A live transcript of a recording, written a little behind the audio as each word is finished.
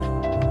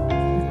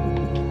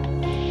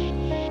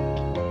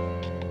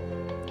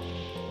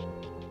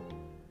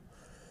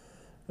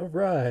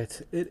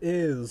right, it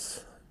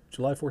is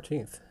July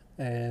 14th,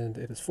 and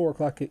it is 4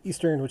 o'clock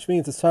Eastern, which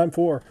means it's time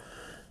for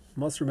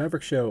Monster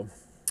Maverick Show.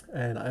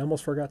 And I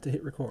almost forgot to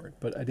hit record,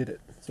 but I did it,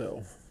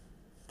 so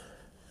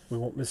we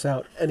won't miss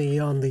out any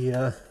on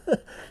the.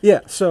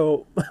 Yeah,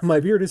 so my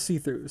beard is see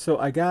through. So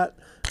I got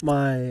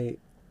my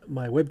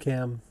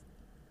webcam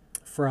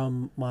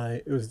from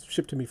my. It was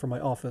shipped to me from my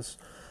office.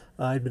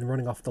 I'd been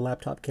running off the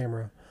laptop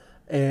camera,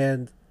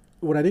 and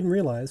what I didn't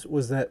realize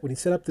was that when you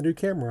set up the new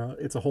camera,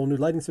 it's a whole new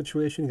lighting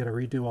situation. You got to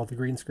redo all the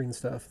green screen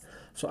stuff.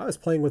 So I was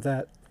playing with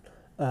that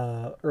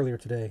earlier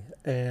today,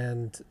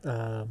 and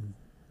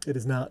it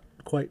is not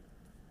quite.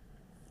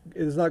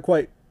 It is not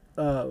quite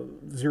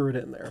zeroed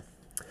in there.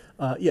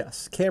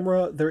 Yes,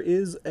 camera. There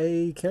is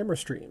a camera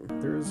stream.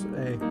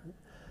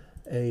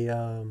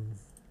 A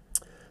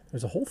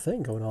there's a whole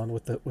thing going on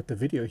with the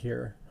video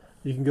here.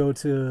 You can go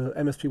to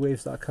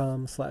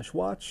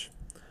mspwaves.com/watch,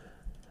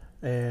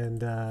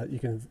 and you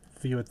can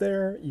view it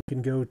there. You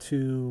can go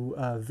to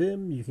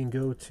Vim. You can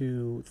go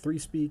to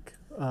ThreeSpeak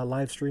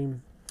live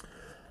stream,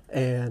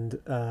 and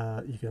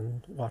you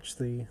can watch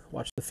the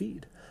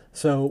feed.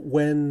 So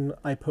when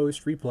I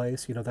post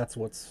replays, that's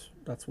what's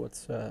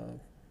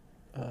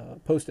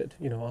posted,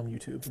 on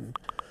YouTube and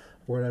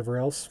wherever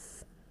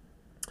else.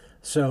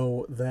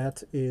 So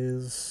that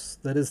is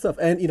stuff,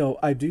 and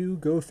I do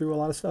go through a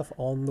lot of stuff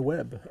on the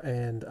web,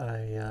 and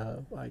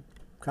I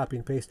copy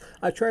and paste.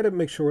 I try to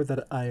make sure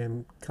that I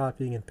am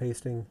copying and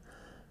pasting,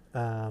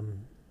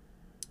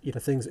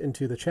 things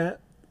into the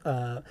chat.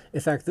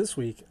 In fact, this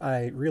week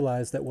I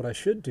realized that what I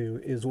should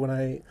do is when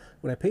I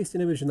paste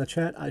an image in the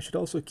chat, I should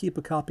also keep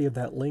a copy of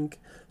that link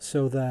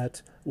so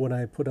that when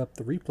I put up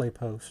the replay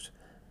post,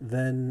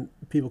 then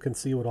people can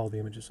see what all the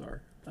images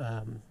are.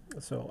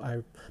 So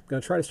I'm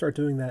going to try to start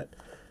doing that,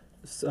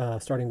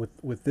 starting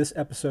with this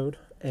episode,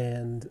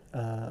 and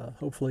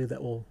hopefully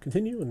that will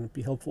continue and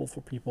be helpful for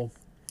people.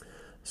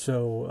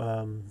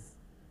 So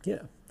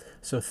yeah.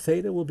 So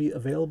Theta will be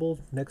available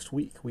next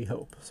week, we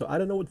hope. So I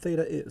don't know what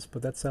Theta is,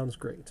 but that sounds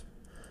great.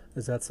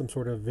 Is that some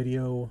sort of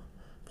video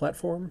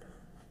platform?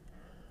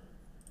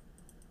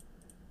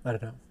 I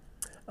don't know.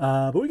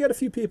 But we got a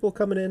few people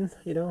coming in,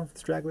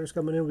 stragglers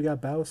coming in. We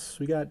got Baus,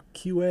 we got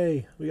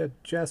QA, we got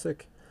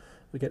Jasic,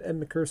 we got Ed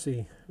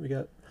McCursey, we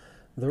got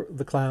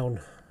the Clown,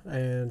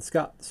 and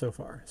Scott so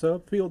far. So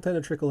people tend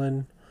to trickle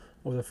in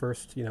over the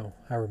first,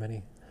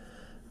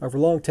 however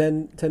long,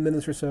 10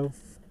 minutes or so.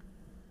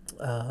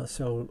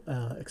 So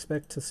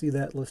expect to see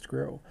that list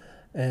grow.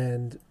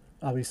 And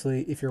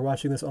obviously, if you're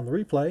watching this on the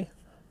replay,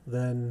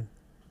 then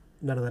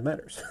none of that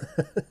matters.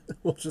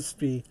 We'll just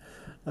be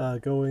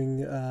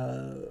going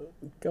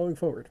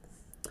forward.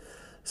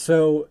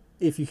 So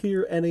if you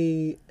hear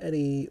any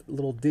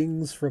little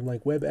dings from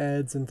like web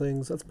ads and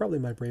things, that's probably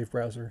my Brave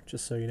browser,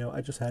 just so you know.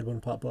 I just had one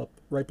pop up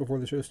right before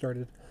the show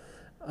started.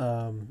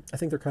 I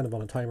think they're kind of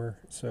on a timer,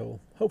 so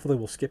hopefully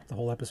we'll skip the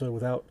whole episode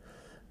without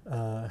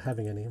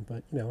having any,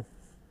 but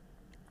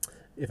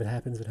if it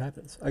happens, it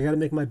happens. I got to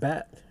make my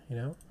bat,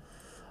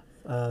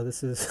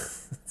 This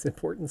is it's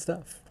important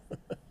stuff.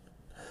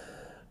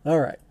 All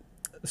right.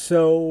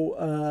 So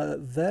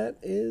that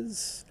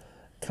is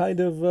kind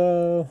of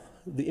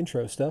the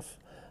intro stuff.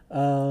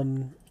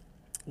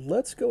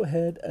 Let's go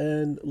ahead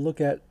and look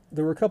at.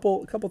 There were a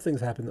couple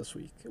things happened this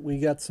week. We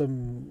got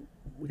some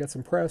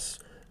press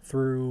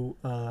through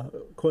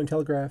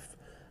Cointelegraph.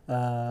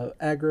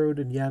 Aggroed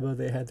and Yaba,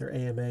 they had their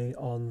AMA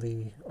on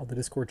the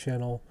Discord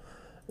channel.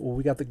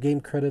 We got the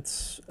game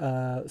credits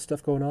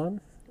stuff going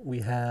on. We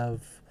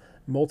have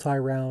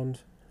multi-round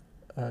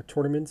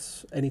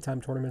tournaments,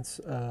 anytime tournaments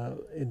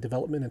in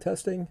development and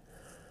testing,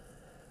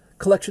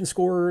 collection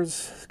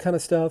scores kind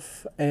of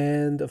stuff,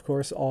 and of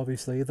course,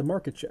 obviously, the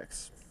market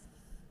checks.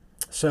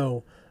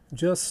 So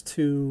just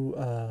to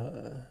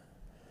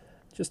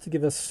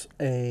give us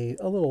a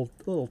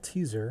little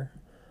teaser,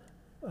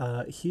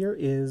 here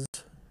is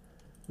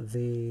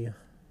the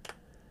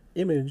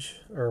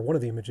image, or one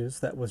of the images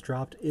that was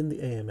dropped in the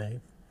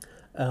AMA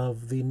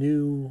of the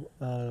new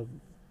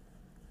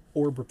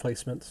orb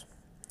replacements.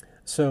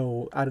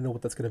 So I don't know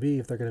what that's going to be,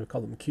 if they're going to call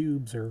them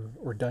cubes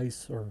or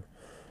dice or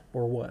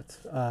what.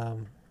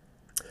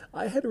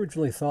 I had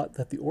originally thought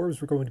that the orbs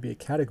were going to be a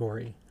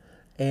category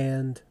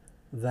and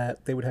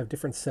that they would have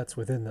different sets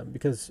within them,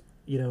 because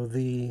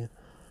the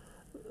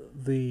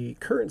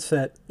current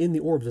set in the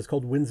orbs is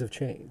called Winds of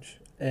Change,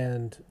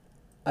 and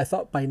I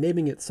thought by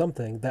naming it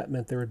something, that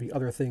meant there would be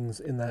other things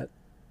in that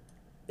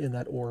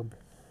orb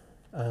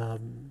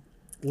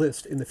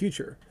list in the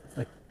future,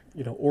 like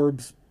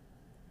orbs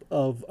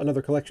of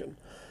another collection.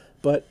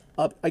 But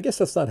I guess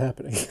that's not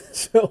happening.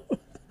 So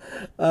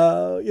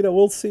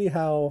we'll see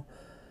how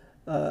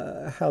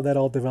that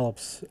all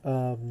develops.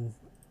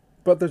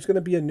 But there's going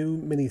to be a new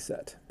mini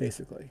set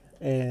basically,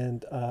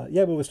 and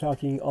Yaba was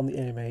talking on the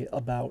AMA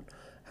about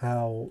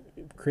how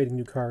creating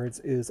new cards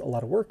is a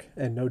lot of work,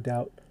 and no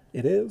doubt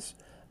it is.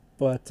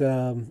 But,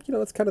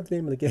 that's kind of the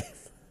name of the game.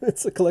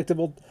 It's a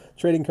collectible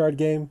trading card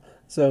game.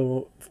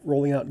 So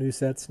rolling out new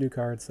sets, new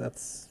cards,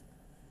 that's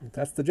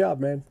the job,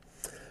 man.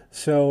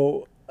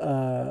 So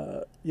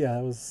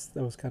Yeah, that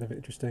was kind of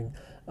interesting.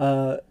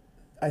 Uh,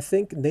 I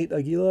think Nate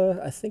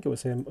Aguila, I think it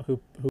was him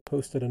who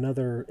posted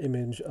another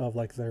image of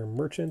like their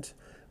merchant,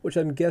 which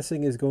I'm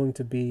guessing is going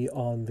to be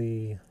on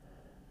the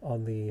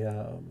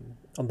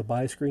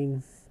buy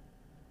screen.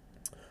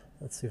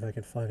 Let's see if I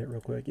can find it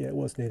real quick. Yeah, it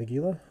was Nate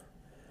Aguila.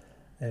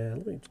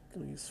 And let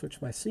me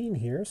switch my scene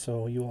here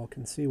so you all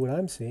can see what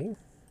I'm seeing.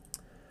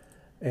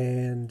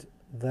 And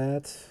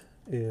that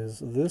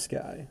is this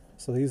guy.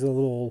 So he's a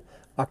little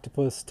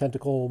octopus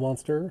tentacle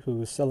monster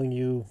who's selling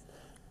you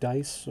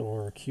dice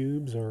or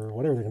cubes or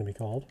whatever they're going to be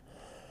called.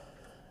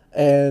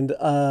 And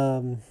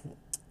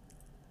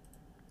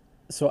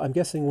so I'm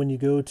guessing when you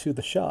go to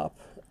the shop,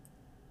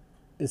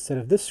 instead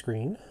of this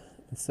screen,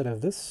 instead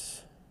of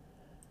this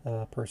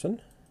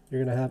person,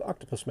 you're going to have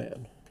Octopus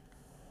Man.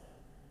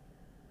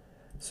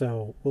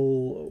 So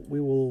we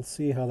will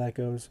see how that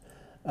goes.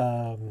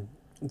 Um,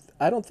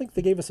 I don't think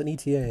they gave us an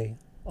ETA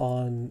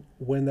on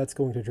when that's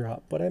going to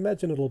drop, but I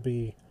imagine it'll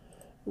be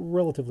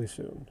relatively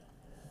soon.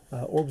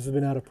 Orbs have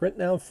been out of print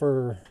now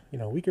for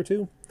a week or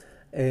two,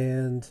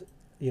 and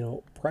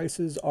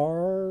prices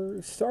are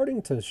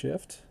starting to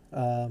shift.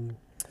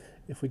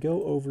 If we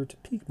go over to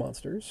Peak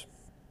Monsters,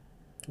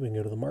 we can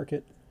go to the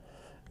market,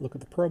 look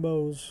at the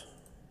promos,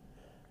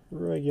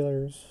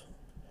 regulars,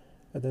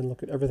 and then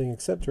look at everything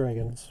except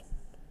dragons.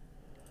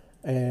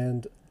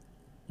 And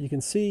you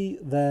can see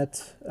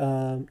that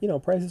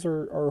prices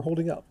are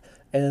holding up,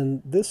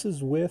 and this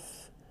is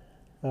with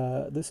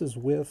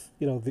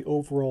the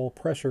overall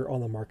pressure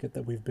on the market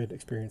that we've been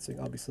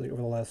experiencing, obviously,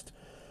 over the last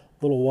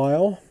little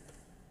while.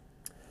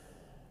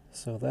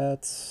 So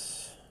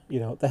that's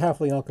the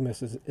Halfling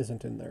Alchemist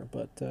isn't in there,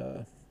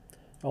 but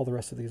all the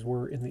rest of these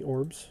were in the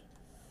orbs.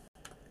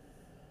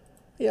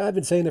 Yeah, I've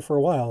been saying it for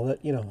a while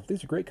that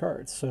these are great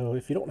cards. So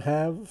if you don't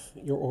have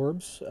your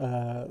orbs,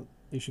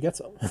 you should get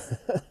some.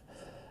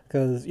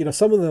 Because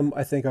some of them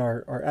I think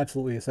are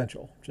absolutely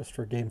essential just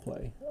for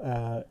gameplay.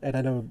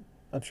 And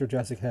I'm sure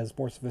Jessic has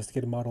more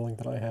sophisticated modeling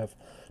than I have,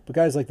 but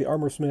guys like the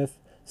Armor Smith,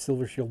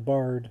 Silver Shield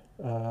Bard,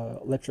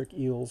 Electric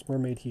Eels,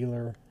 Mermaid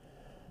Healer,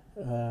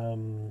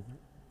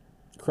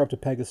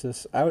 Corrupted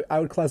Pegasus, I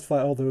would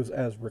classify all those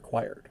as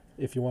required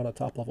if you want a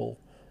top level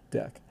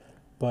deck.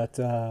 But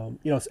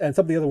and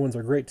some of the other ones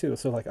are great too.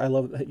 So like I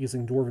love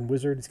using Dwarven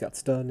Wizard. He's got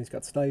stun, he's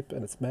got snipe,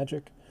 and it's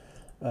magic.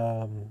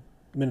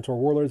 Minotaur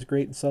Warlord is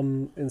great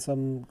in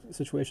some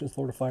situations.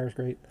 Lord of Fire is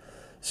great.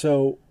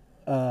 So,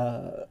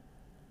 but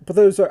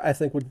those I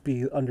think would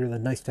be under the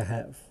nice to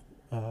have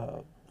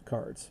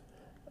cards.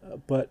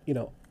 But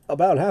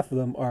about half of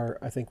them are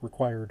I think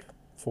required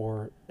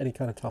for any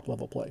kind of top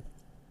level play.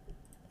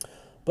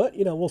 But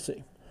we'll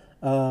see.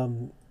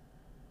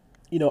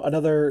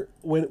 Another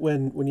when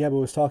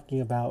Yabo was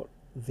talking about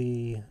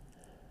the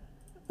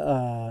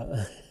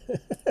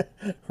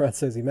Rod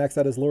says he maxed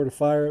out his Lord of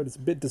Fire. It's a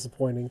bit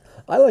disappointing.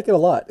 I like it a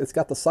lot. It's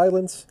got the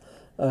silence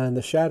and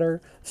the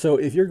shatter. So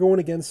if you're going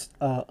against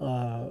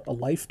a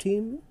life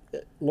team,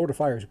 Lord of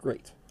Fire is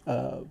great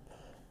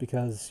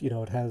because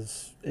it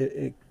has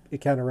it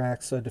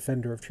counteracts a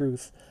Defender of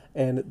Truth,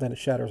 and then it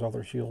shatters all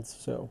their shields.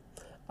 So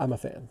I'm a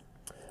fan.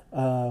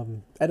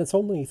 And it's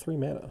only 3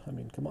 mana. I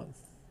mean, come on.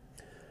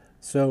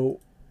 So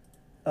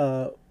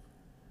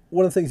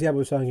one of the things Yabo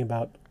was talking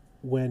about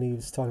when he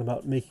was talking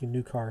about making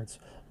new cards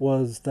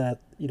was that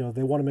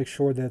they want to make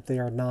sure that they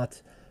are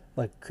not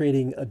like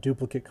creating a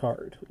duplicate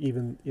card,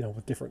 even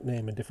with different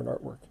name and different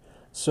artwork.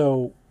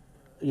 So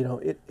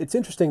it's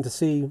interesting to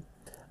see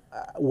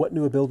what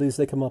new abilities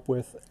they come up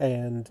with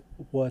and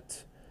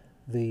what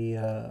the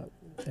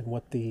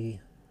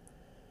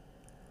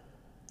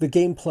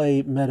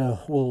gameplay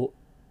meta will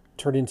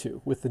turn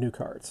into with the new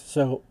cards.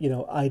 So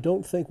I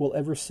don't think we'll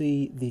ever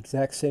see the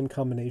exact same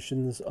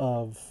combinations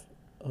of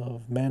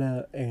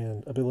mana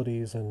and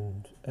abilities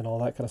and all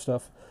that kind of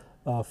stuff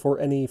for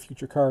any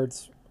future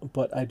cards.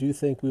 But I do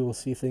think we will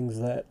see things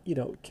that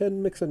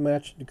can mix and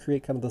match to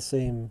create kind of the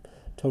same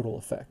total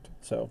effect.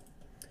 So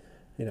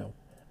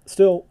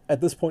still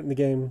at this point in the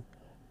game,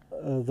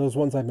 those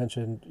ones I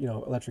mentioned,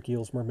 Electric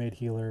Eels, Mermaid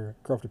Healer,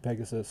 Corrupted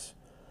Pegasus,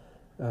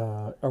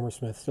 Armor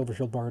Smith, Silver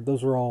Shield Bard,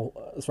 those are all,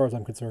 as far as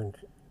I'm concerned,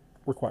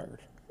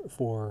 required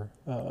for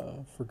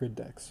good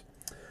decks.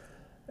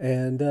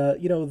 And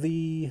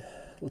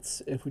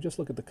if we just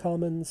look at the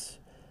commons,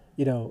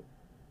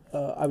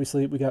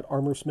 obviously we got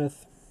Armor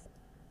Smith,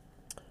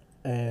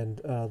 and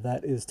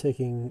that is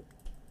taking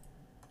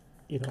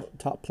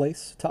top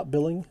place, top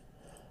billing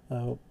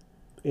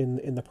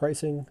in the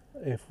pricing.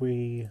 If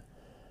we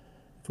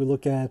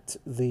look at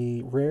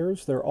the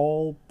rares, they're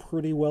all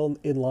pretty well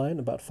in line,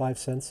 about 5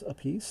 cents a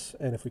piece.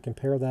 And if we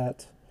compare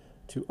that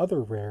to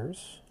other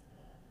rares,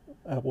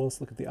 well, let's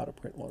look at the out of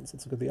print ones.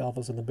 Let's look at the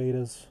alphas and the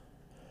betas.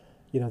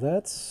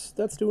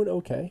 That's doing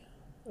okay.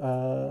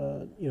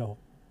 In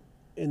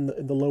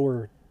the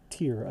lower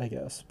tier, I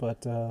guess.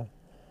 But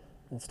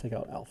let's take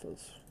out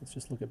alphas. Let's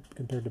just look at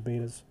compared to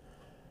betas.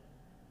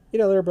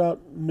 They're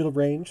about middle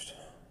ranged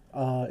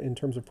in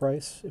terms of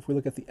price. If we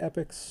look at the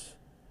epics,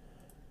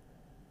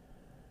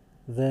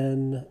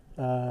 then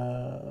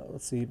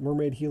Let's see,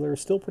 Mermaid Healer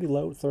still pretty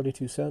low,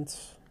 32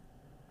 cents.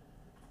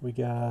 We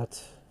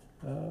got,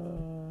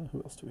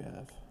 who else do we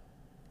have?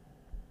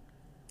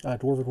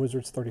 Dwarven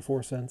Wizards,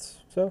 34 cents.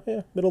 So,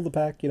 yeah, middle of the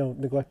pack,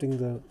 neglecting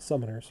the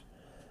summoners.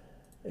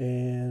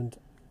 And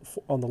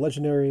on the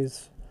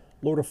legendaries,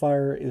 Lord of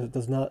Fire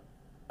does not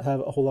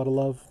have a whole lot of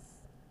love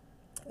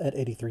at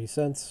 83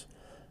 cents.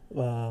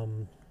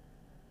 Minotaur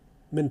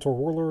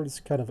Warlords,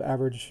 kind of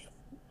average.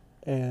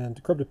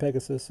 And Corrupted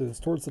Pegasus is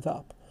towards the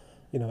top.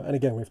 And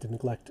again, we have to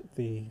neglect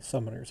the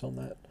summoners on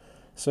that.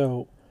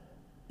 So,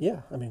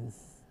 yeah, I mean,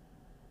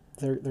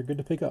 they're good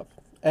to pick up.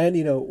 And,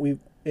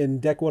 in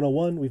Deck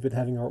 101, we've been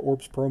having our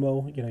Orbs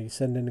promo. You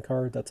send in a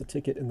card, that's a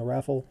ticket in the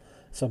raffle.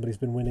 Somebody's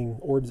been winning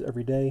Orbs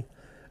every day.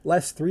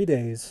 Last 3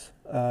 days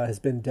has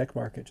been Deck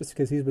Market, just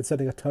because he's been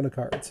sending a ton of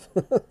cards.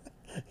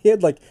 He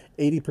had like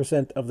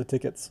 80% of the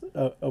tickets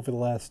over the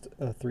last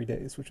 3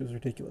 days, which is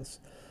ridiculous.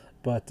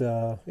 But,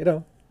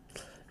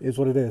 is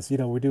what it is.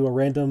 We do a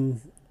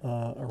random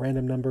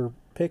number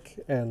pick,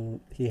 and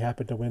he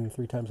happened to win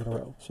 3 times in a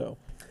row. So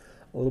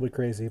a little bit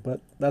crazy, but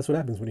that's what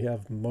happens when you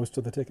have most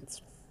of the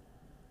tickets.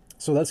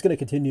 So that's going to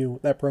continue.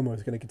 That promo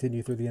is going to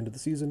continue through the end of the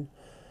season,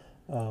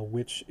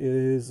 which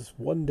is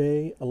 1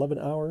 day, 11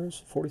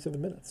 hours, 47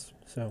 minutes.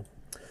 So,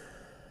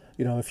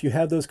 if you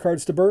have those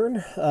cards to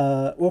burn,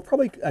 we'll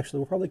probably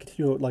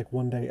continue it like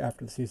 1 day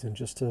after the season,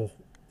 just to,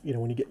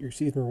 when you get your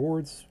season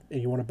rewards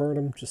and you want to burn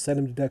them, just send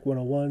them to Deck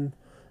 101.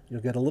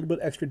 You'll get a little bit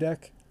extra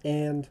deck,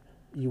 and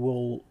you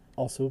will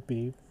also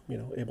be,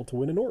 able to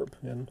win an orb,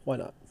 and why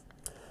not?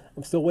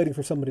 I'm still waiting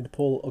for somebody to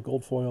pull a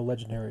gold foil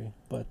legendary,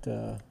 but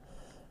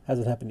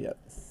hasn't happened yet.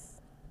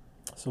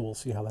 So we'll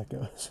see how that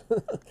goes.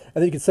 And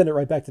then you can send it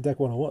right back to Deck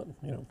 101,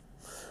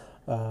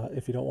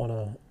 if you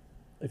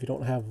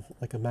don't have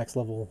like a max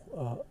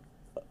level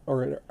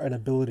or an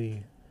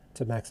ability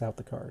to max out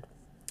the card.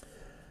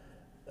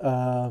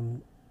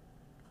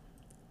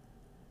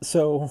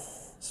 So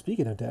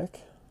speaking of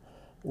deck,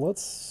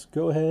 let's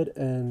go ahead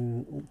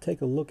and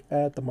take a look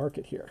at the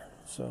market here.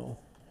 So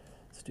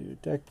let's do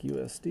Deck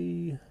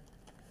USD,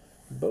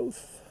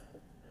 both.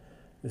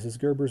 This is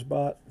Gerber's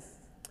bot.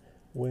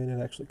 When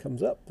it actually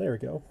comes up, there we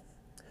go.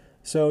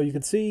 So you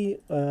can see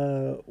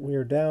we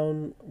are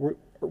down.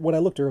 When I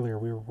looked earlier,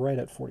 we were right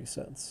at 40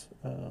 cents.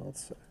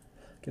 Let's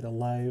get a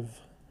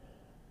live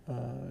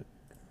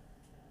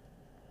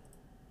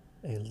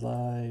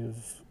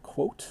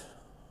quote.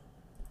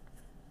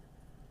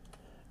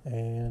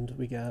 And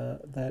we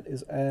got, that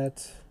is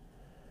at,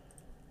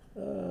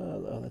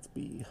 that's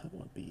B, I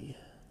want B.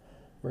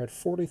 We're at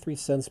 43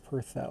 cents per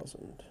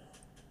 1,000.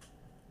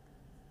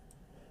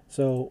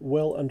 So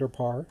well under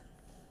par.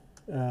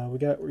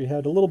 We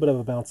had a little bit of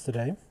a bounce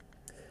today.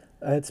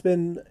 It's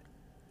been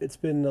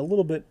a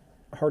little bit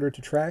harder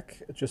to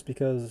track just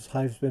because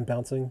Hive's been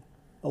bouncing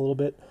a little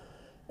bit.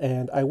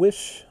 And I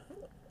wish,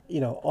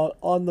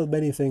 on the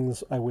many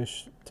things I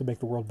wish to make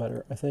the world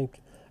better, I think,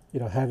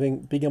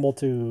 being able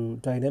to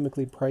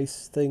dynamically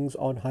price things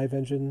on Hive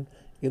Engine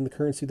in the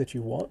currency that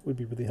you want would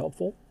be really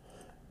helpful.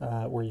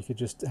 Where you could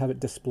just have it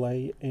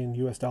display in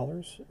US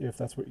dollars if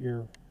that's what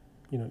your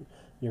unit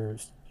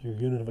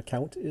of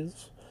account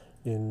is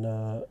in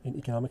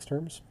economics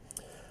terms.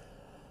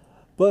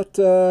 But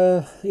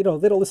they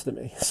don't listen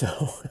to me,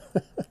 so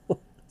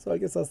so I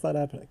guess that's not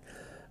happening.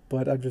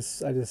 But I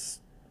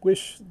just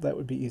wish that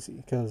would be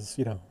easy, because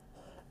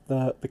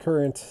the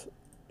current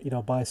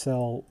buy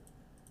sell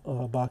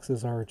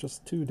boxes are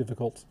just too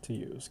difficult to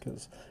use,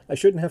 because I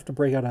shouldn't have to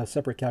break out a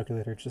separate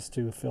calculator just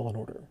to fill an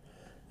order.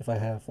 If I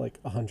have like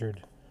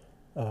 100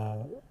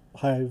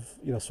 Hive,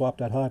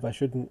 swapped at Hive, I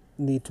shouldn't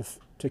need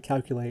to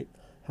calculate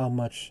how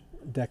much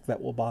deck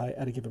that will buy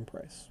at a given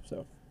price.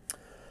 So,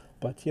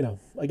 but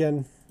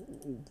again,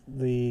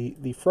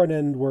 the front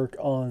end work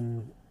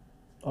on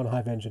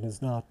Hive Engine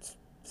is not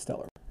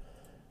stellar.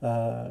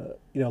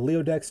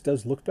 Leodex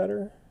does look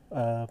better,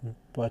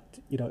 but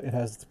it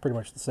has pretty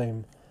much the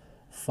same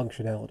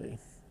functionality.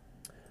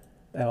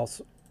 And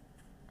also,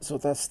 so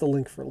that's the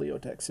link for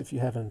Leodex if you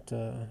haven't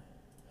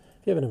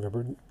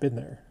ever been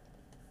there.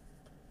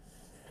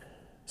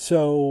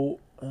 So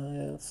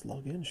let's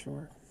log in,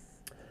 sure.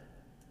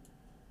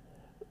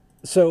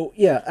 So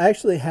yeah, I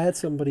actually had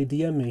somebody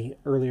DM me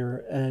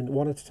earlier and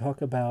wanted to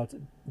talk about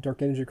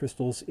dark energy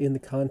crystals in the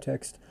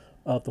context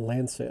of the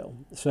land sale.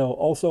 So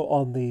also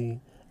on the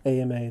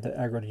AMA that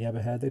Aggro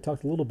Diaba had, they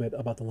talked a little bit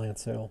about the land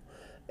sale,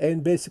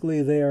 and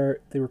basically they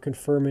were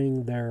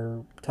confirming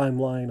their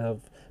timeline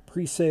of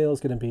pre-sale is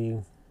going to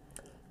be,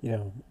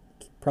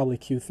 probably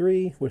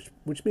Q3,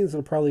 which means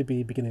it'll probably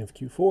be beginning of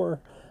Q4,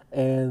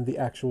 and the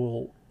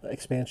actual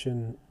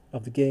expansion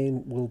of the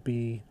game will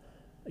be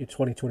in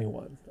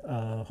 2021,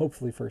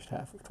 hopefully first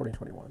half of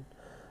 2021.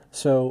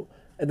 So,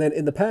 and then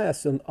in the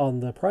past, on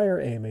the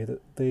prior AMA,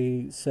 that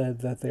they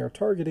said that they are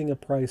targeting a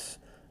price,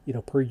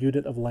 per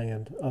unit of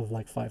land of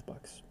like $5.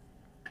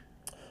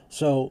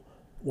 So,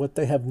 what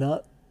they have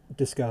not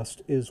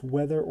discussed is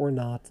whether or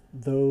not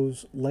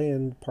those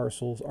land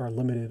parcels are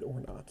limited or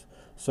not.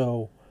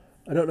 So,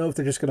 I don't know if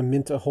they're just going to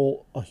mint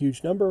a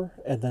huge number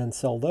and then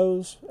sell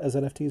those as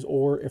NFTs,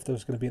 or if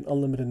there's going to be an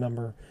unlimited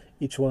number.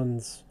 Each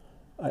one's,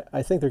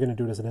 I think they're going to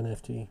do it as an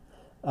NFT,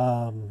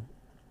 um,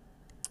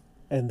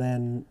 and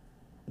then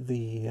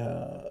they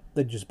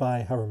just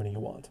buy however many you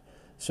want.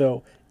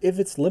 So if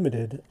it's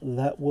limited,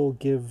 that will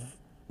give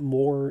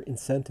more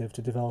incentive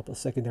to develop a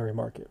secondary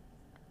market,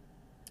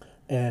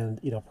 and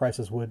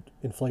prices would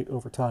inflate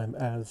over time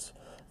as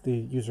the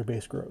user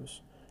base grows.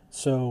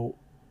 So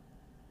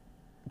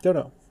don't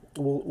know.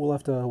 We'll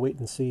have to wait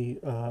and see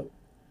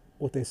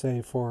what they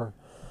say for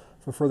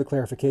further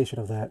clarification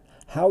of that.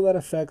 How that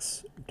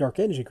affects dark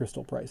energy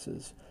crystal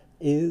prices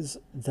is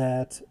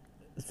that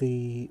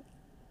the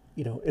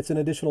it's an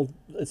additional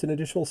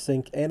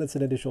sink and it's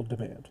an additional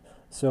demand.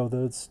 So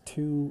those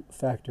two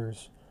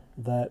factors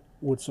that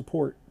would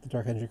support the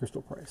dark energy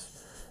crystal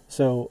price.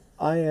 So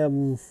I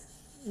am,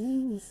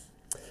 the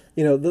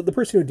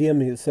person who DM'd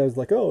me says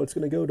like, oh, it's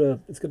gonna go to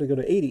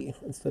 80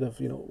 instead of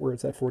where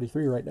it's at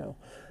 43 right now,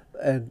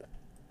 and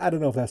I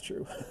don't know if that's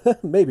true.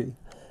 Maybe,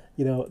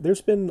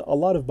 there's been a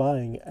lot of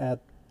buying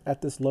at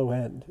this low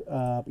end.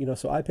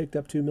 So I picked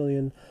up 2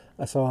 million.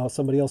 I saw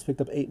somebody else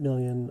picked up 8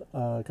 million.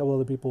 A couple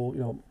other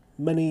people,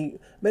 many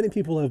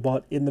people have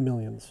bought in the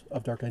millions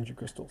of dark energy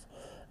crystals,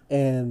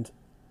 and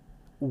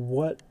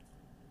what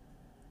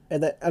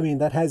and that, I mean,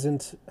 that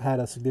hasn't had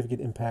a significant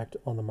impact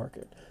on the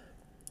market.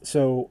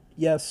 So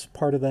yes,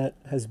 part of that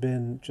has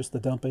been just the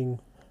dumping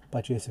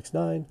by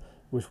J69,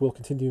 which will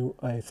continue,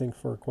 I think,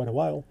 for quite a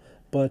while.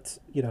 But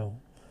it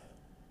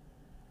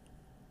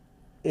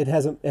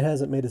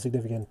hasn't made a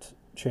significant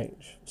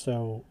change.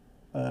 So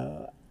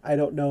I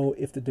don't know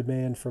if the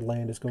demand for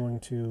land is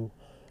going to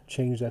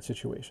change that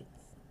situation.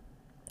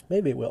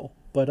 Maybe it will,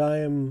 but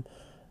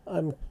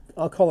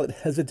I'll call it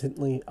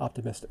hesitantly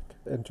optimistic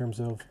in terms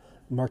of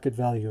market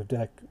value of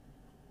deck,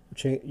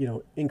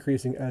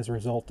 increasing as a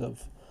result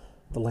of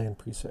the land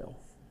presale.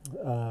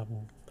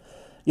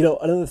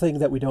 Another thing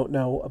that we don't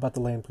know about the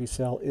land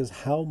presale is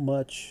how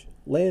much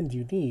land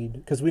you need,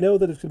 because we know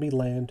that it's going to be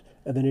land,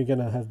 and then you're going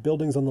to have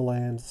buildings on the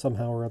land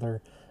somehow or other,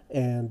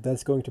 and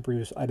that's going to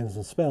produce items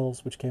and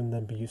spells, which can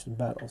then be used in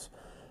battles.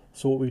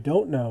 So what we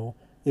don't know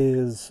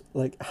is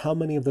like how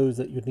many of those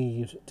that you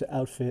need to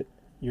outfit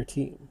your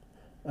team,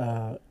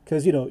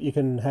 because you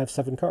can have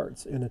 7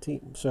 cards in a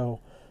team. So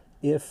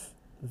if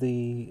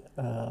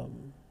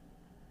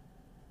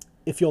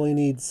if you only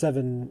need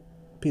 7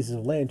 pieces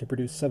of land to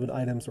produce 7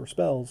 items or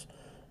spells,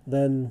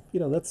 then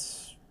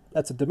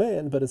that's a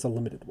demand, but it's a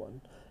limited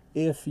one.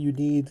 If you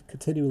need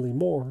continually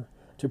more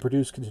to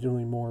produce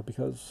continually more,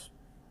 because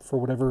for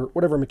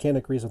whatever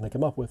mechanic reason they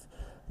come up with,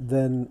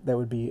 then that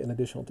would be an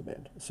additional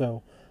demand.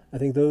 So I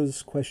think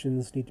those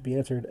questions need to be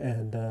answered,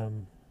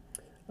 and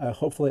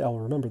hopefully I'll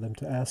remember them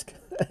to ask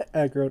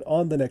Agrod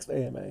on the next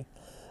AMA,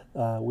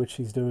 which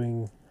he's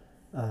doing.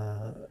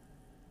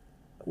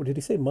 What did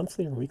he say,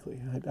 monthly or weekly?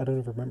 I don't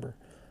even remember.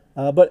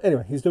 But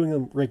anyway, he's doing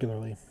them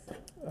regularly.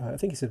 I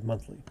think he said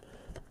monthly.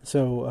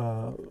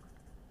 So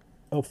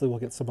hopefully we'll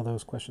get some of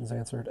those questions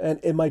answered.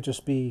 And it might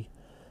just be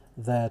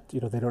that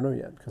they don't know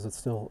yet because it's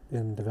still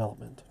in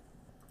development.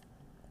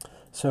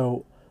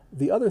 So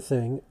the other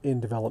thing in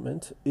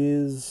development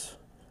is,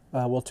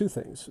 2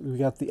 things. We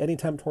got the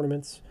Anytime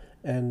tournaments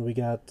and we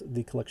got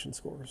the collection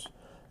scores.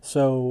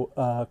 So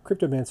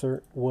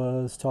Cryptomancer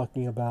was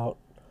talking about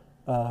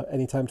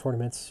Anytime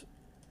tournaments,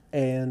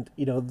 and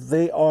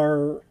they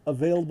are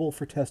available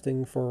for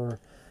testing for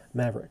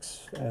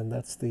Mavericks, and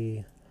that's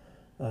the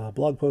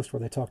blog post where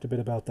they talked a bit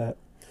about that.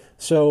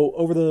 So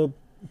over the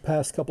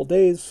past couple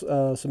days,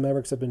 some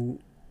Mavericks have been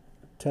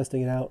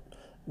testing it out,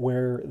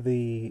 where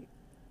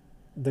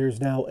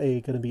there's now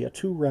going to be a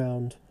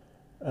 2-round,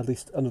 at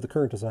least under the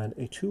current design,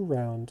 a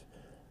 2-round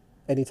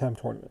Anytime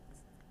tournament.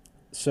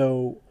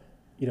 So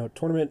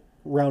tournament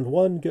round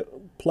 1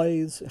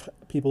 plays,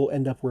 people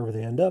end up wherever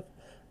they end up,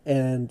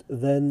 and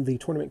then the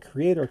tournament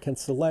creator can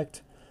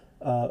select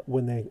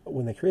when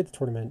they create the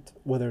tournament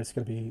whether it's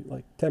going to be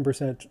like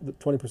 10%,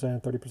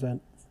 20%, 30%,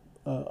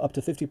 up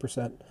to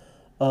 50%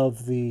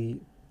 of the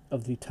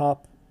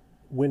top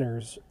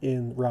winners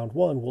in round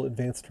 1 will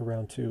advance to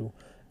round 2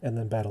 and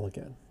then battle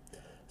again.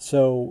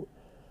 So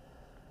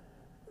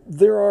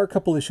there are a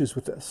couple issues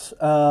with this.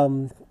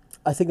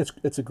 I think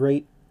it's a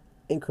great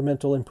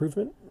incremental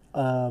improvement.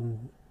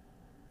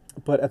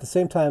 But at the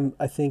same time,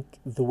 I think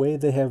the way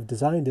they have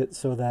designed it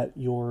so that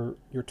your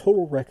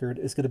total record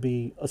is going to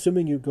be,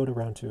 assuming you go to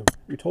round 2,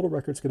 your total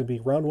record is going to be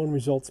round 1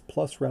 results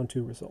plus round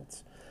 2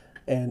 results.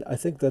 And I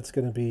think that's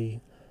going to be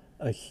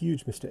a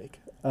huge mistake.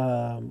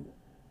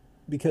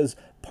 Because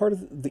part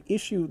of the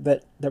issue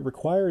that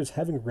requires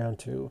having round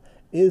 2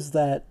 is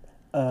that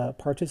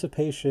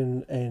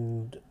participation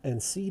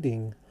and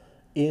seeding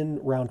in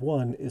round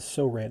 1 is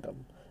so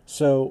random.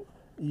 So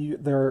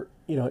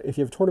if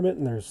you have a tournament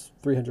and there's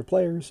 300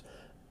 players,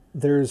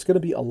 there's going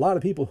to be a lot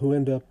of people who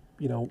end up,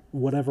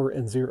 whatever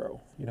and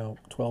 0,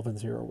 12 and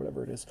 0,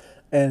 whatever it is.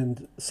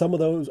 And some of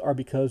those are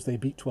because they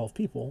beat 12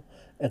 people,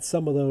 and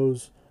some of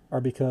those are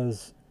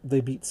because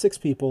they beat 6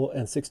 people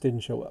and 6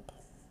 didn't show up.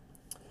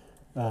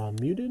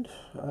 Muted?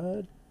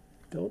 I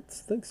don't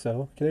think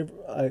so.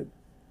 I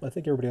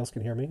think everybody else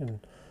can hear me, and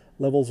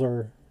levels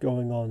are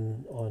going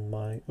on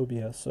my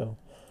OBS, so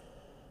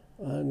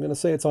I'm going to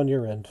say it's on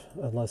your end,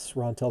 unless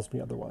Ron tells me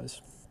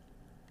otherwise.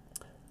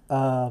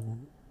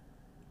 Um,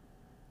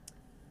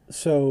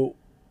 so,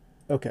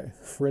 okay,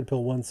 Red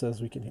Pill 1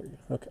 says we can hear you.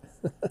 Okay,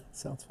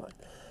 sounds fine.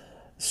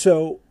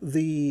 So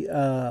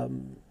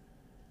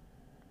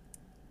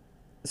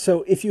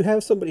so if you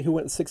have somebody who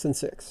went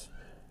 6-6,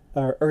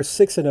 or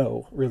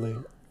 6-0 really,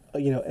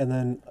 and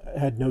then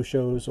had no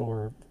shows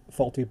or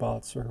faulty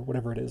bots or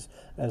whatever it is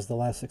as the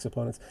last six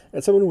opponents,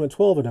 and someone who went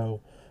 12-0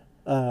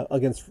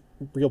 against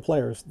real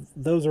players,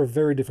 those are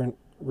very different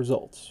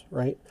results,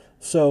 right?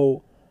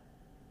 So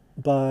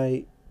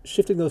by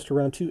shifting those to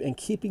round two and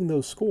keeping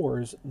those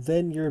scores,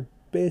 then you're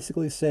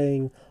basically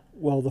saying,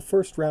 well, the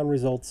first round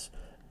results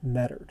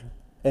mattered,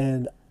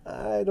 and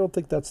I don't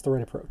think that's the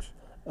right approach.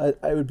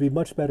 I would be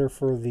much better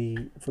for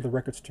the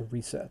records to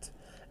reset,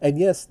 and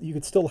yes, you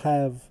could still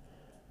have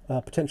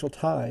potential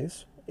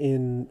ties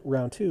in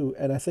round two,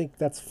 and I think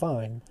that's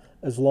fine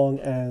as long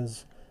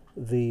as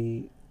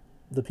the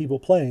the people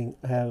playing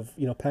have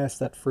passed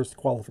that first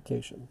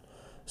qualification.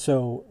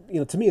 So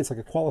to me, it's like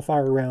a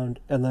qualifier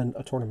round and then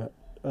a tournament,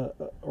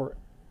 or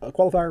a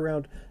qualifier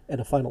round and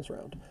a finals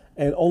round,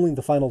 and only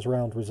the finals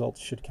round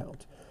results should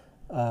count.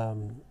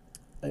 Um,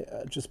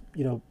 just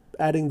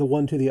adding the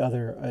one to the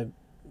other.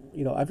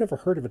 I've never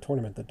heard of a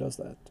tournament that does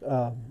that.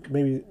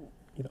 Maybe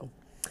you know,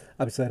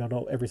 obviously I don't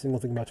know every single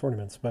thing about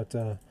tournaments, but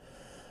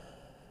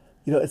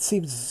it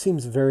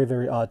seems very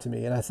very odd to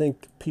me, and I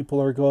think people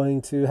are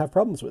going to have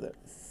problems with it,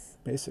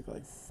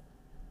 basically.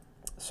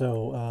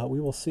 So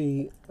we will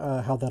see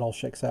how that all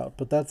shakes out,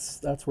 but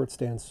that's where it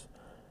stands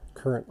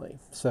currently.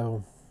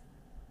 So,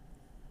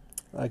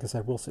 like I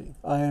said, we'll see.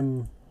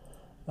 Like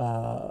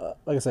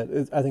I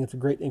said, I think it's a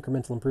great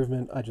incremental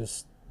improvement. I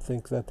just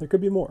think that there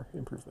could be more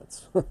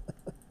improvements.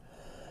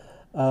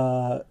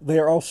 They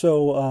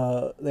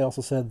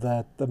also said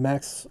that the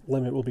max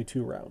limit will be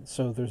 2 rounds,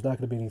 so there's not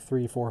going to be any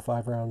 3, 4, or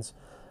 5 rounds,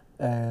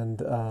 and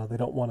they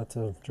don't want it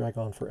to drag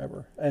on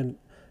forever. And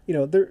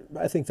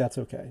I think that's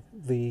okay.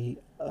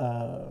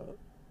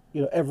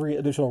 Every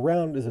additional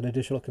round is an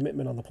additional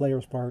commitment on the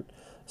player's part,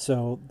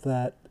 so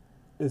that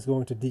is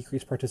going to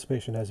decrease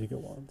participation as you go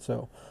on.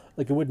 So,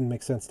 like, it wouldn't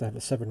make sense to have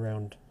a 7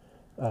 round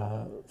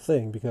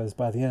thing, because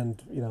by the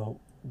end,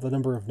 the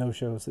number of no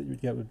shows that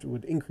you'd get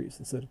would increase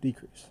instead of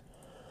decrease.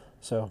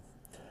 So,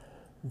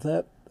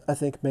 that I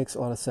think makes a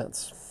lot of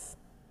sense.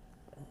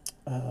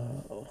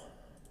 Uh,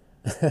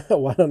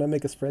 why don't I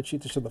make a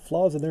spreadsheet to show the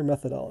flaws in their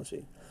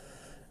methodology?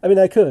 I mean,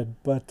 I could,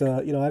 but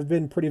I've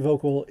been pretty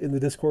vocal in the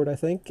Discord, I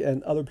think,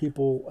 and other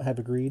people have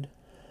agreed.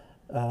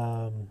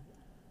 Um,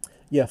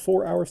 yeah,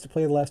 4 hours to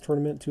play the last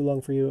tournament, too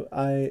long for you.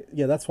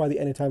 Yeah, that's why the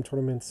anytime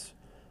tournaments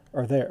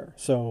are there.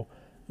 So,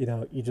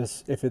 you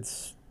just, if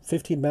it's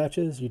 15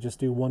 matches, you just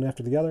do one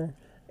after the other,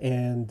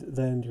 and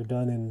then you're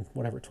done in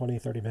whatever 20,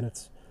 30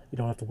 minutes. You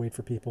don't have to wait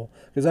for people,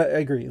 because I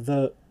agree,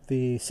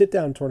 the sit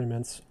down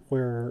tournaments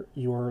where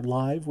you're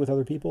live with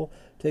other people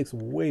takes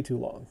way too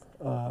long.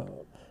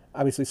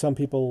 Obviously, some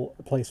people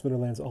play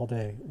Splinterlands all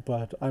day,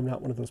 but I'm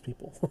not one of those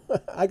people.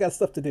 I got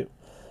stuff to do.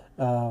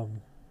 Um,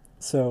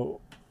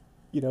 so,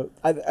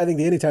 I think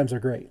the anytimes are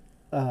great.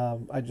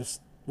 I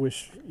just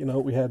wish,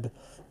 we had a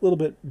little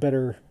bit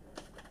better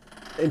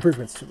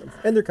improvements to them.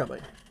 And they're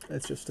coming.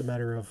 It's just a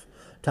matter of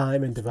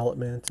time and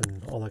development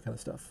and all that kind of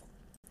stuff.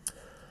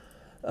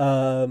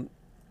 Um,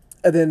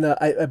 and then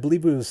I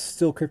believe it was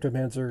still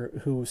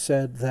Cryptomancer who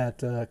said that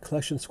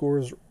collection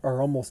scores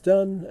are almost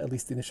done, at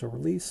least the initial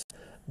release.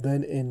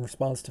 Then, in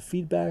response to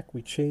feedback,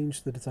 we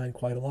changed the design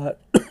quite a lot,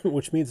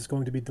 which means it's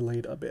going to be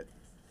delayed a bit.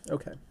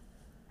 Okay.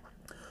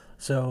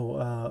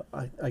 So,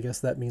 I guess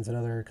that means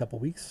another couple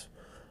weeks.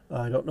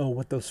 I don't know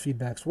what those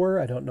feedbacks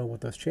were. I don't know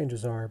what those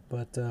changes are,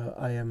 but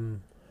I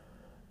am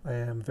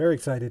very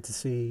excited to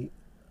see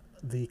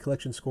the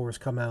collection scores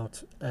come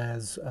out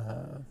as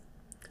a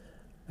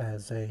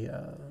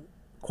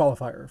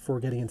qualifier for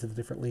getting into the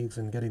different leagues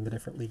and getting the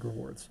different league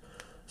rewards.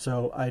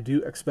 So I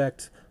do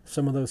expect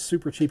some of those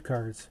super cheap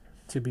cards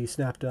to be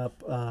snapped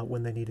up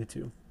when they needed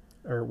to,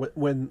 or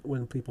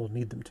when people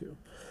need them to.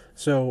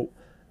 So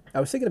I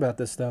was thinking about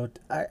this though.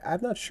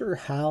 I'm not sure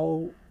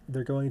how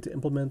they're going to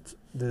implement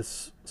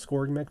this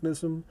scoring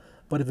mechanism,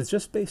 but if it's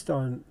just based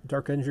on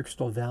Dark Energy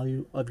Crystal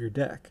value of your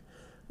deck,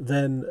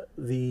 then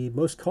the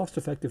most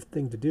cost-effective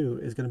thing to do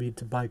is going to be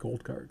to buy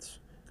gold cards,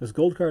 because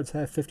gold cards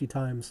have 50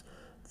 times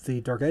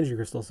the Dark Energy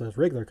Crystals as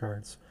regular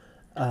cards.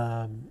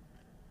 Um,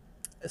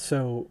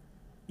 so,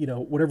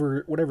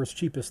 whatever's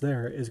cheapest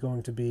there is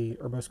going to be,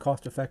 or most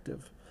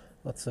cost-effective,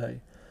 let's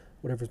say,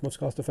 whatever's most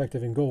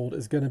cost-effective in gold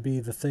is going to be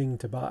the thing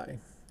to buy.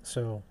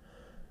 So,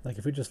 like,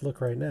 if we just look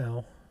right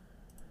now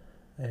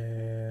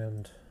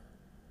and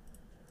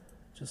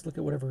just look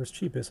at whatever is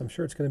cheapest, I'm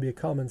sure it's going to be a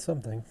common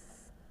something.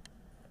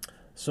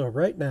 So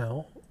right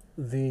now,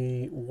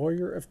 the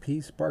Warrior of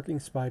Peace Barking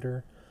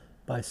Spider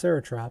by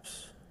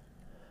Ceratrops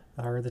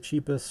are the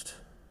cheapest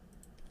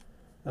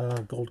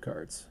gold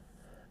cards.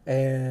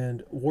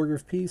 And Warrior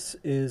of Peace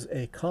is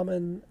a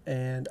common,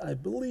 and I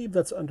believe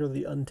that's under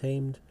the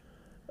Untamed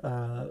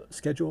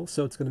schedule,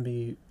 so it's going to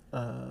be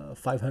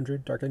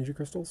 500 Dark Energy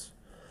Crystals.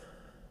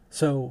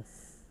 So,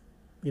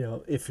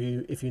 if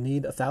you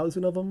need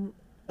 1,000 of them,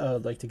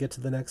 like to get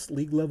to the next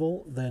league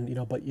level, then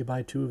but you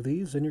buy 2 of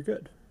these and you're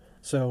good.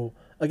 So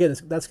again,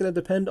 that's going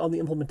to depend on the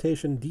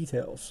implementation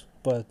details,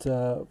 but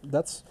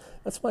that's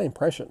my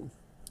impression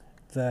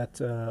that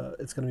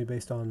it's going to be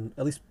based on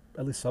at least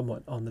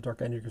somewhat on the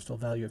Dark Energy Crystal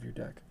value of your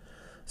deck.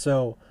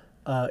 So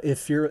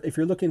if you're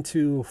looking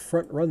to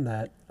front run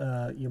that,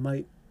 you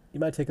might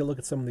take a look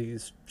at some of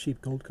these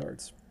cheap gold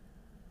cards.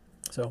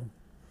 So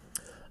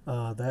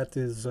that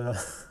is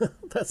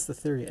that's the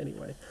theory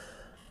anyway.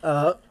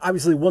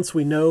 Obviously, once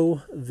we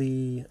know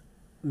the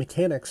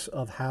mechanics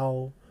of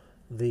how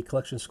the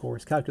collection score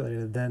is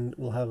calculated, then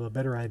we'll have a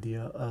better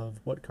idea of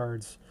what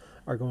cards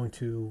are going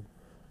to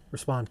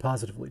respond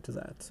positively to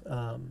that.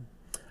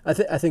 I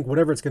think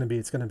whatever it's going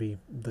to be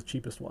the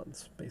cheapest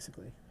ones,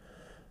 basically.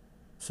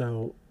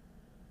 So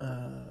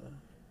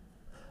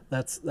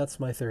that's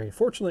my theory.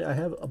 Fortunately, I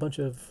have a bunch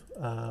of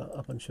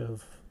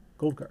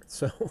gold cards,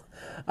 so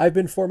I've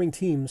been forming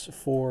teams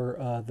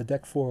for the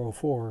Deck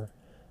 404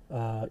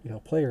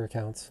 player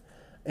accounts,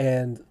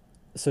 and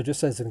so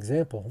just as an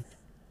example,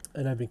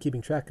 and I've been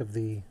keeping track of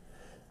the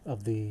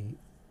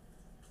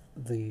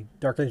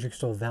Dark Energy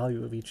Crystal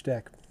value of each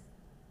deck.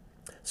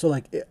 So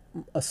like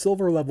a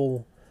silver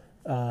level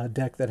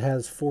deck that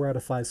has 4 out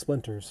of 5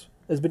 splinters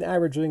has been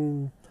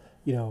averaging,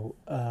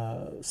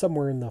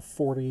 somewhere in the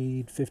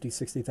 40, 50,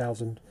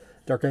 60,000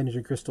 Dark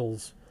Energy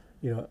Crystals,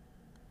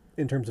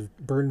 in terms of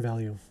burn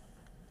value.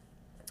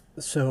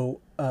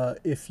 So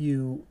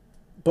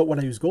but when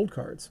I use gold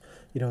cards,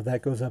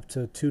 that goes up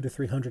to 200 to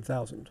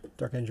 300,000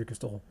 Dark Energy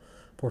Crystal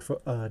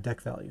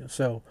deck value.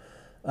 So,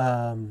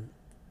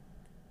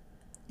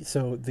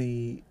 so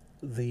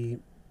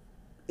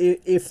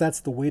if that's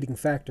the weighting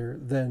factor,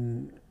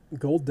 then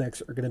gold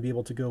decks are going to be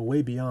able to go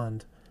way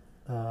beyond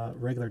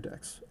regular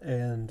decks,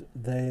 and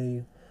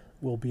they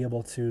will be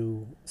able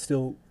to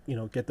still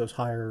get those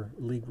higher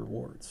league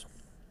rewards.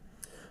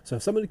 So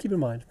something to keep in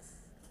mind.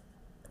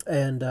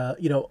 And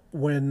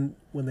when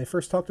they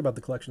first talked about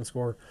the collection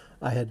score,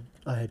 I had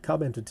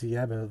commented to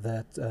Yaba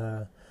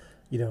that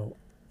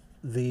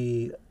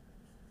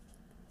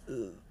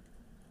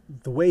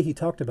the way he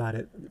talked about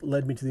it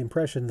led me to the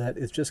impression that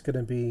it's just going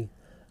to be,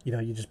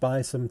 you just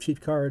buy some cheap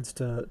cards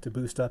to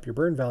boost up your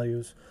burn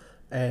values,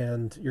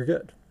 and you're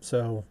good.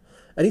 So,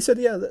 and he said,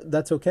 yeah,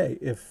 that's okay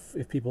if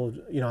people,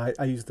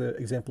 I use the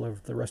example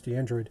of the Rusty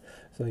Android.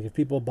 So like if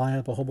people buy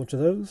up a whole bunch of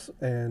those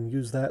and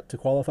use that to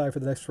qualify for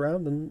the next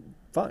round, then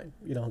fine,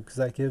 because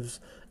that gives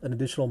an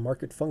additional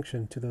market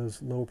function to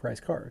those low price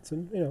cards.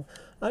 And,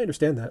 I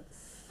understand that.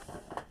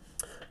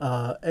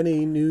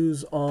 Any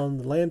news on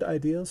the land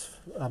ideas,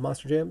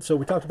 Monster Jam? So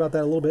we talked about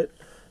that a little bit.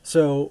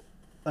 So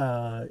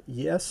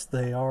yes,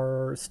 they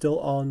are still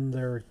on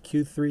their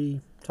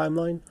Q3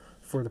 timeline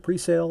for the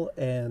pre-sale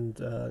and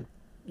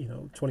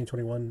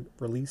 2021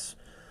 release.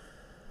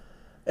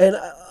 And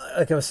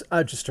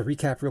just to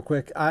recap real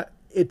quick,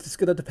 it's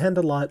going to depend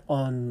a lot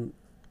on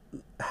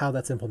how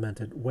that's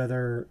implemented,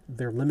 whether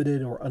they're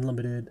limited or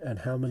unlimited, and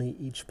how many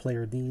each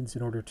player needs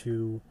in order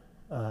to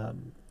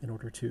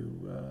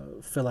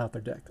fill out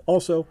their deck.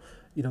 Also,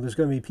 there's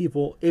going to be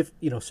people, if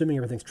assuming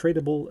everything's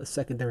tradable, a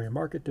secondary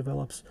market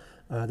develops.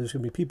 There's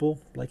going to be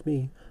people like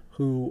me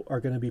who are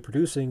going to be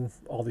producing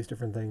all these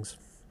different things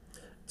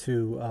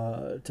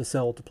to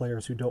sell to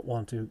players who don't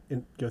want to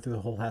go through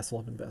the whole hassle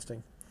of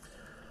investing.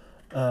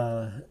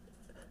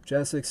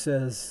 Jasic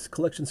says,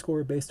 collection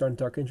score based on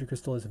Dark Energy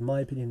Crystal is, in my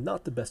opinion,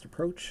 not the best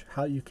approach.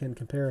 How you can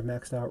compare a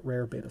maxed out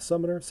rare beta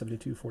summoner,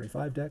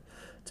 7245 deck,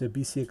 to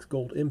BCX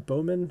Gold Imp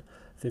Bowman,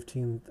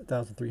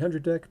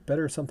 15,300 deck.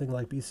 Better something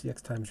like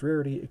BCX times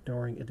rarity,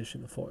 ignoring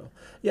addition of foil.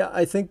 Yeah,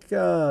 I think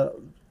that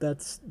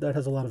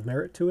has a lot of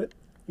merit to it.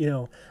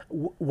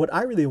 What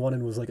I really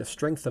wanted was like a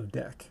strength of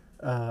deck,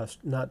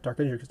 not Dark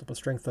Energy Crystal, but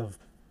strength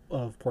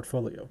of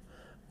portfolio.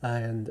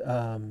 And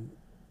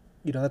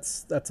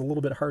that's a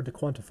little bit hard to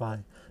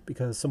quantify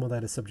because some of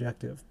that is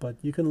subjective. But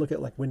you can look at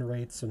like win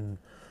rates and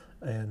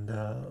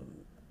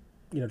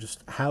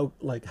just how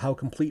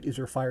complete is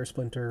your fire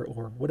splinter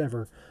or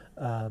whatever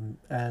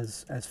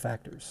as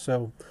factors.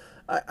 So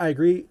I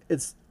agree.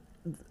 It's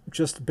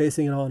just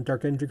basing it on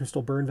Dark Energy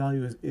Crystal burn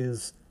value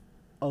is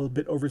a little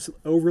bit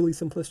overly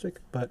simplistic.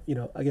 But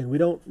again, we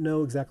don't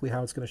know exactly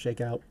how it's going to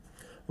shake out.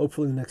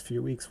 Hopefully, in the next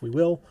few weeks we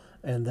will,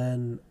 and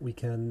then we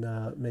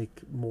can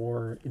make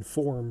more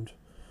informed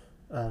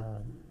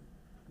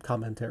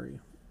commentary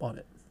on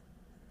it.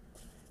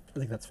 I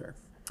think that's fair.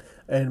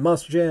 And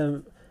Monster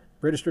Jam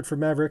registered for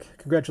Maverick.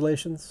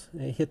 Congratulations!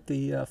 He hit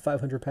the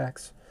 500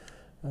 packs.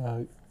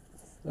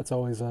 That's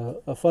always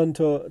a fun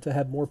to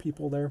have more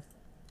people there.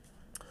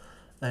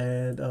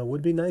 And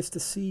would be nice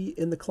to see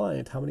in the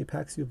client how many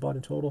packs you've bought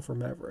in total for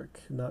Maverick,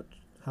 not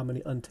how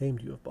many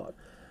Untamed you have bought.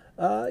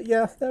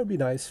 Yeah, that would be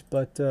nice,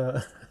 but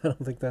I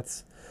don't think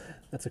that's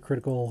a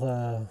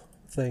critical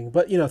thing.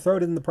 But throw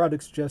it in the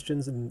product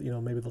suggestions, and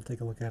maybe they'll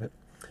take a look at it.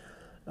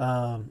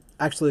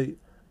 Actually,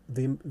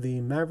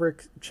 the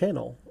Maverick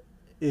channel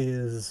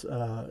is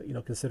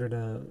considered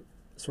a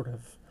sort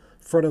of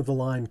front of the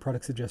line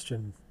product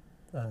suggestion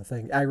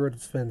thing. Aggro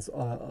spends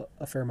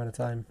a fair amount of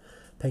time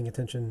paying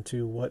attention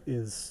to what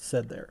is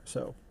said there.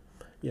 So,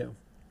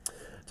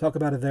 talk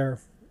about it there.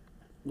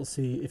 We'll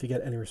see if you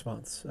get any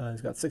response.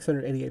 He's got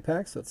 688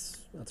 packs.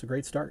 That's a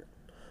great start.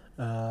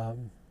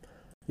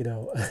 You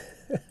know,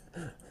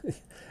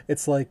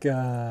 it's like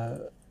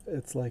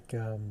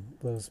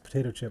those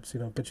potato chips,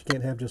 but you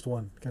can't have just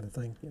one kind of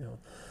thing.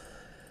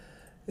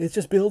 It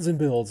just builds and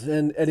builds,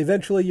 and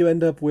eventually you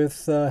end up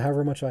with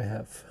however much I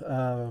have.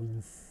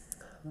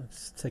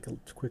 Let's take a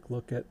quick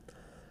look at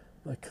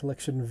my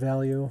collection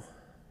value.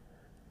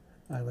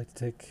 I like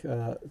to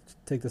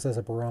take this as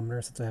a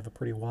barometer since I have a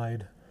pretty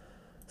wide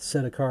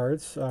set of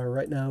cards.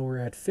 Right now we're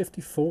at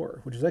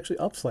 54, which is actually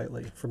up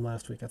slightly from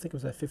last week. I think it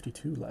was at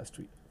 52 last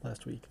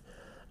week.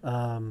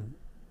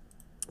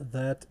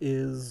 That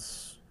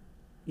is,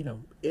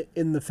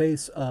 in the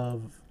face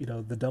of,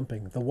 the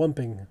dumping, the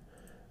wumping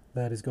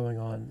that is going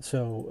on.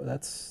 So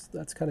that's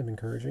kind of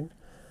encouraging.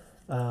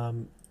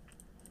 So,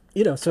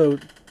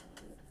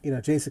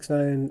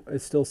 J69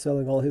 is still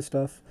selling all his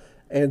stuff,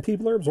 and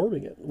people are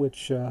absorbing it,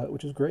 which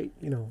is great.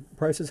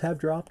 Prices have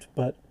dropped,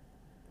 but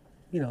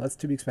that's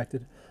to be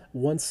expected.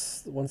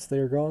 Once they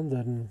are gone,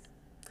 then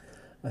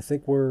I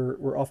think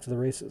we're off to the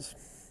races.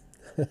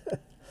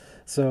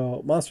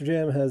 So Monster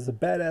Jam has a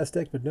badass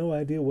deck, but no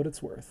idea what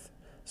it's worth.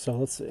 So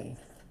let's see.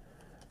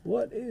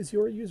 What is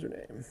your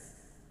username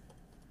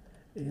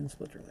in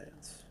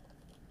Splinterlands?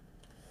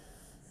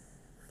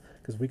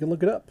 Because we can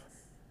look it up.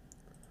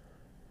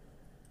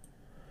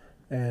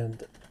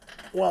 And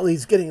while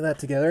he's getting that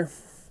together,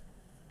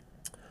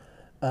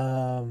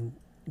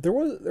 there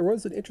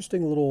was an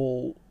interesting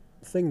little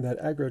thing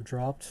that Aggro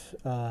dropped.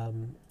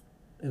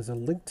 Is a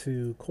link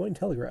to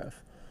Cointelegraph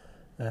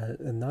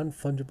and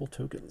non-fungible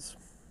tokens.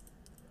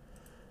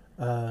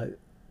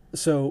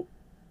 So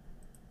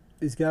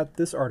he's got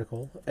this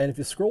article, and if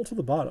you scroll to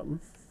the bottom,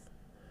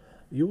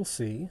 you will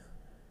see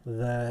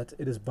that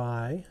it is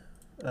by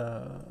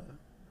oh,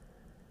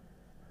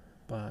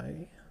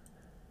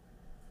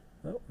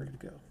 where did it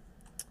go?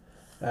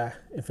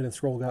 Infinite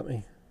Scroll got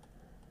me.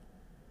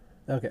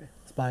 Okay,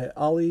 it's by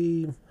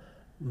Ali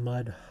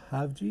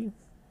Madhavji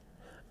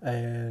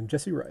and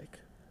Jesse Reich.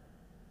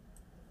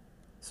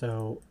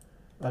 So,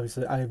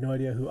 obviously, I have no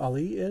idea who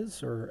Ali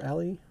is, or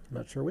Ali, I'm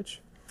not sure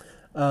which.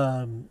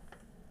 But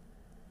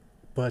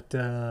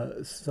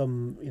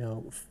some,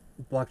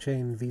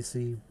 blockchain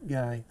VC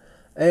guy.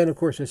 And, of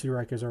course, Jesse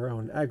Reich is our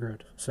own Aggro.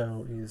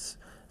 So, he's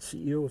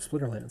CEO of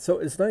Splinterlands. So,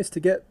 it's nice to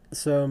get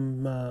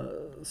some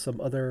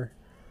other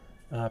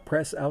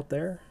press out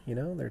there.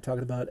 They're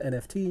talking about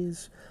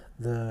NFTs.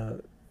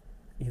 This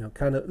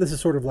is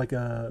sort of like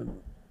a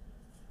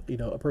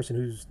person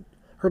who's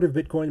heard of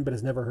Bitcoin but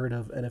has never heard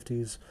of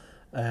NFTs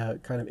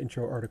kind of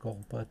intro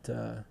article. But,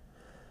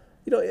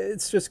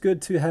 it's just good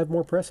to have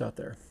more press out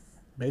there,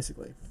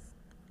 basically.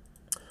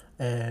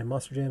 And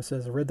Monster Jam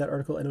says, I read that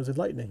article and it was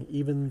enlightening.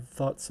 Even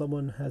thought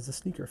someone has a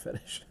sneaker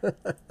fetish. I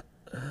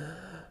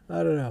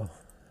don't know.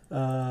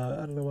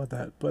 I don't know about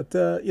that. But,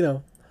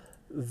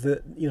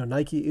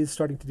 Nike is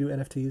starting to do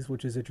NFTs,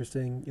 which is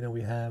interesting.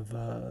 We have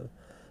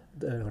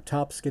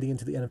Topps getting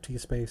into the NFT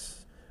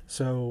space.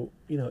 So,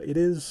 it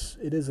is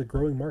a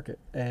growing market.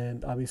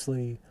 And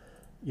obviously,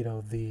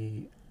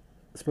 the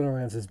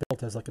Splinterlands is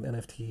built as like an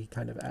NFT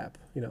kind of app,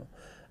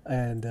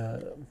 and,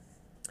 and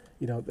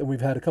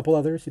we've had a couple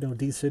others.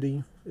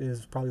 D-City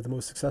is probably the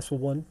most successful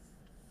one.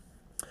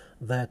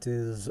 That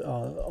is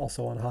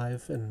also on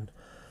Hive, and,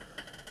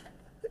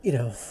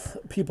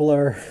 people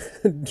are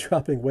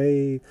dropping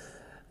way,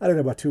 I don't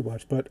know about too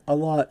much, but a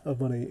lot of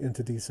money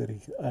into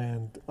D-City,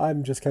 and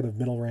I'm just kind of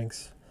middle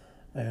ranks.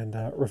 And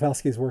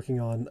Rafalski is working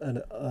on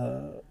an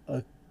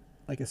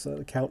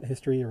account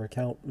history or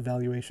account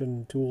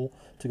valuation tool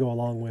to go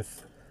along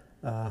with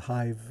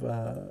Hive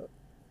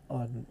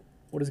on,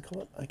 what is it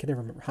called? I can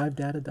never remember.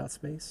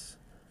 HiveData.space?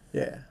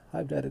 Yeah,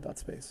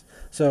 HiveData.space.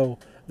 So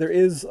there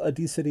is a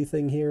D-City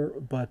thing here,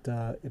 but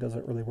it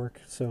doesn't really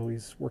work. So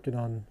he's working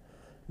on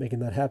making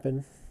that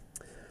happen.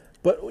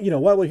 But,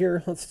 while we're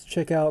here, let's just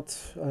check out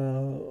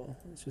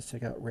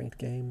ranked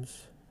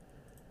games.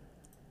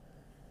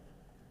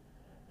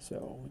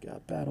 So we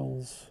got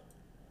battles.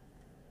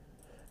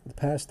 In the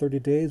past 30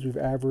 days, we've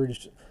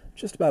averaged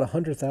just about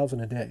 100,000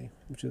 a day,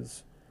 which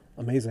is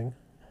amazing.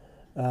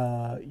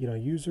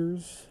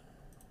 Users.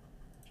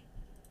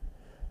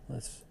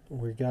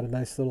 We got a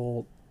nice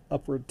little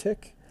upward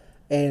tick.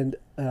 And,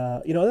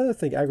 another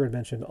thing Aggro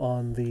mentioned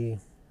on the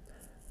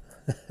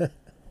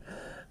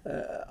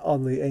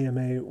on the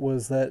AMA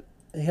was that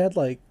he had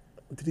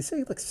did he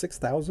say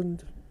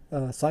 6,000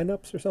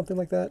 signups or something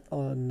like that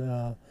on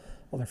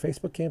their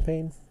Facebook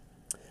campaign?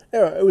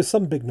 Anyway, it was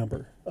some big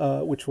number,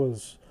 which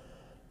was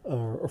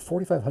or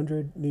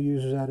 4,500 new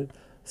users added,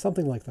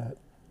 something like that.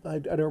 I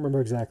don't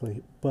remember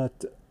exactly,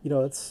 but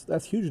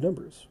that's huge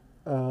numbers.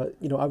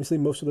 Obviously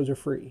most of those are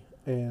free,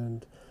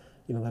 and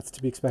that's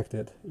to be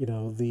expected. In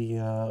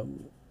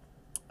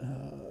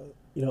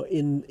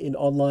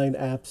online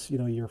apps,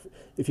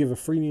 if you have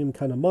a freemium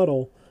kind of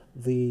model,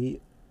 the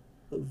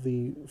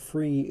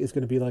free is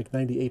going to be like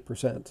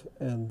 98%,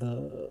 and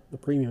the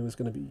premium is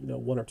going to be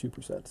 1 or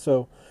 2%.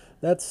 So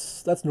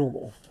that's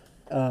normal,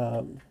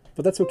 but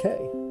that's okay.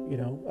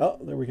 Oh,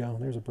 there we go.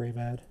 There's a Brave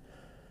ad.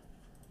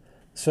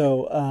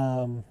 So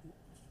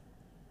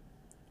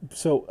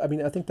I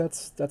mean, I think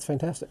that's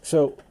fantastic.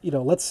 So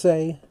let's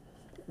say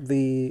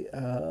we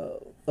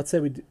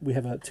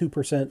have a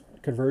 2%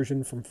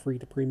 conversion from free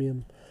to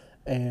premium,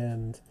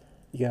 and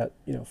you got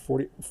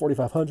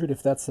 4,500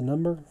 if that's the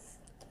number.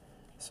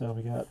 So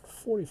we got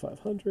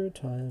 4,500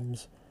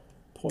 times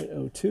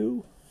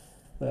 0.02.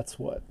 That's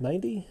what,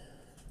 90?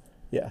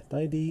 Yeah,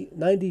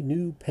 90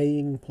 new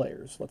paying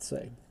players, let's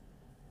say.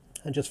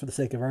 And just for the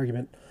sake of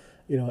argument,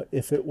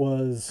 if it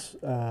was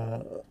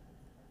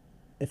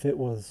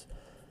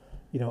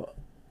you know,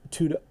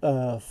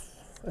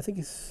 I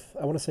think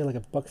I want to say like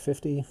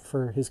 $1.50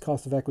 for his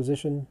cost of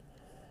acquisition.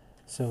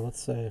 So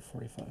let's say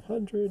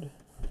 4,500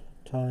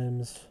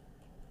 times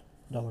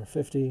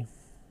 $1.50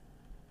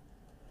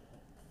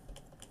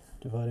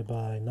 divided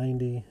by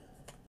 90.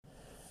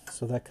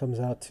 So that comes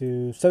out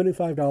to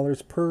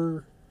 $75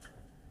 per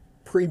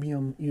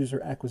premium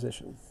user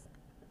acquisition,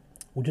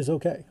 which is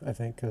okay, I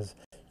think, because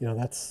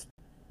that's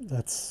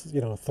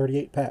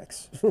 38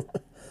 packs.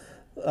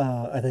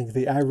 I think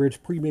the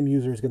average premium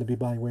user is going to be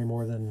buying way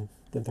more than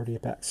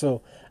 38 packs.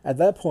 So at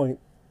that point,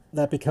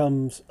 that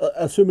becomes,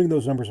 assuming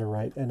those numbers are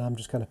right, and I'm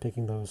just kind of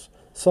picking those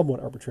somewhat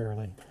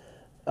arbitrarily,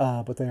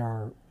 but they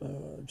are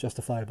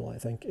justifiable, I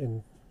think,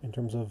 in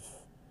terms of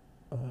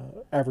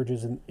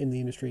averages in the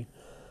industry.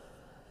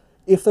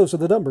 If those are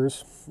the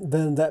numbers,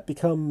 then that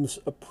becomes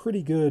a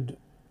pretty good,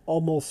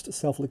 almost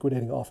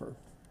self-liquidating offer,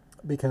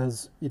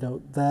 because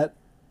that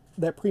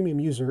premium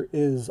user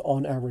is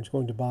on average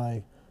going to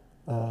buy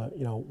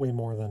way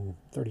more than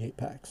 38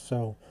 packs.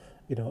 So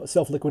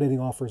self-liquidating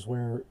offers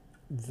where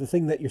the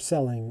thing that you're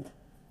selling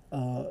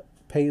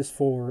pays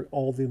for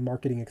all the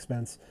marketing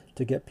expense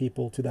to get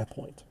people to that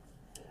point.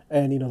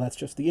 And that's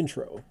just the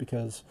intro,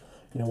 because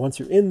once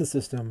you're in the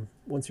system,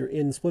 once you're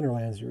in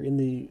Splinterlands, you're in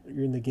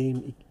the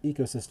game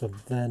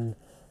ecosystem, then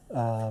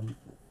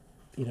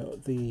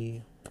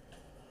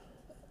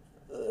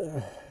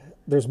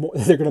there's more.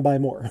 They're going to buy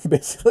more,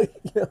 basically.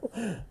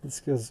 It's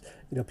because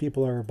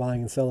people are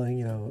buying and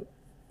selling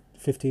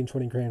 15,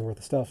 20 grand worth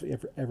of stuff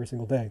every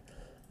single day,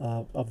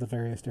 of the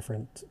various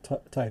different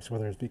types,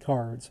 whether it be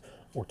cards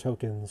or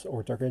tokens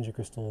or Dark Angel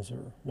crystals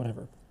or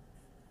whatever.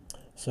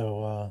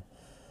 So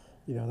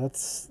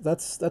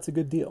that's a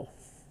good deal.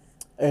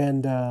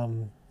 And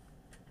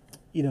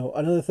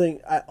another thing,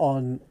 I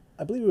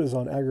believe it was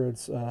on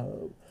Aggrod's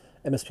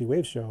MSP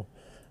Wave show,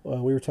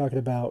 we were talking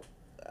about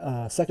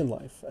Second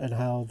Life and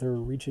how they're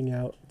reaching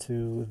out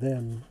to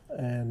them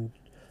and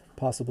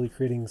possibly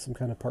creating some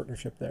kind of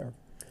partnership there,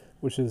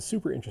 which is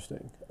super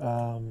interesting.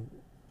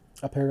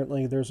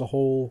 Apparently, there's a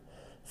whole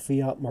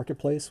fiat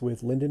marketplace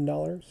with Linden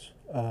dollars,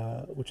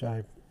 which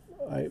I've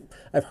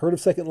heard of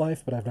Second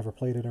Life, but I've never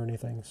played it or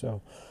anything,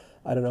 so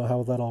I don't know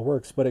how that all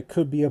works. But it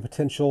could be a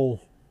potential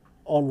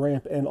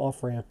on-ramp and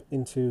off-ramp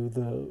into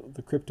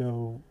the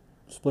crypto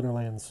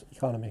Splinterlands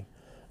economy,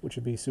 which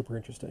would be super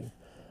interesting.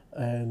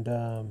 And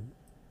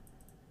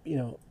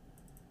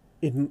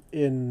in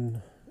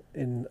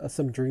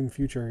some dream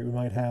future, we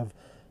might have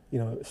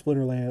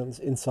Splinterlands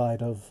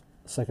inside of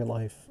Second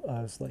Life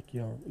as like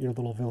your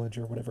little village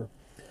or whatever.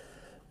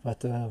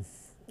 But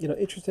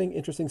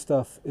interesting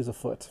stuff is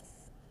afoot.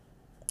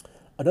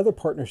 Another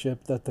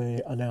partnership that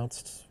they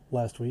announced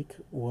last week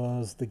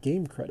was the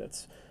game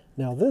credits.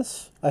 Now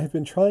this I have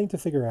been trying to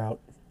figure out,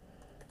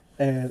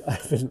 and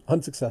I've been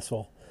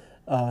unsuccessful.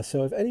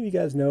 So if any of you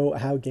guys know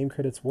how game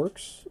credits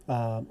works,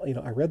 I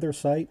read their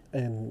site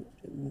and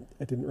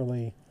it didn't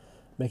really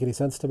make any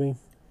sense to me,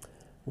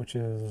 which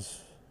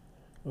is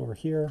over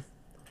here.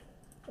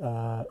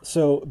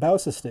 So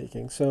Baus is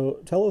staking. So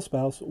tell us,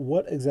 Baus,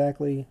 what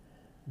exactly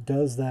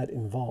does that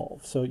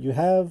involve? So you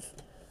have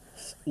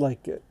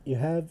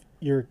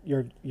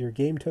your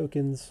game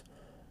tokens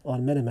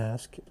on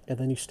MetaMask, and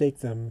then you stake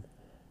them,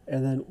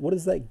 and then what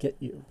does that get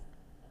you?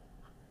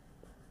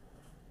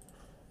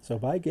 So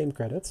buy game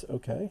credits,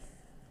 okay.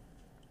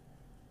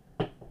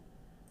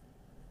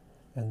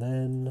 And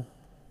then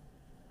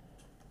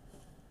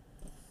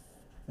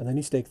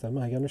you stake them.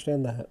 I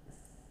understand that.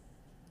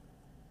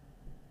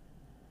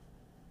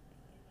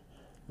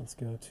 Let's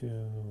go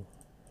to,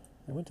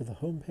 I went to the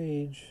home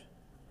page,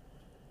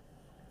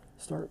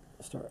 start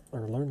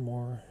or learn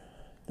more.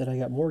 Then I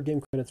got more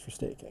game credits for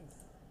staking.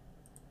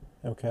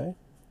 Okay,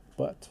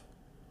 but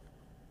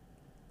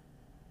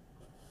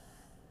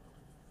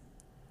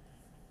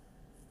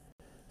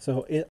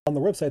so on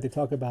the website they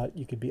talk about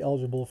you could be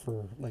eligible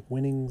for like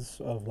winnings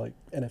of like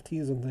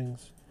NFTs and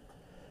things.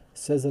 It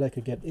says that I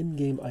could get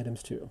in-game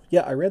items too.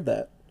 Yeah, I read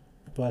that,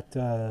 but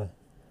I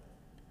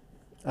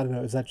don't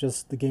know. Is that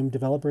just the game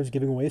developers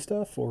giving away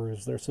stuff, or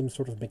is there some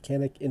sort of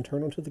mechanic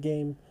internal to the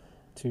game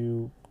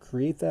to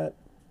create that.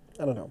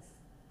 I don't know.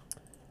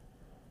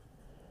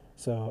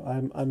 So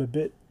I'm a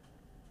bit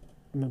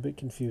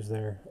confused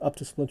there. Up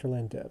to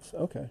Splinterland devs.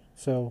 Okay,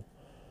 so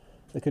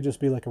it could just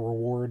be like a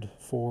reward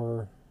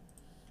for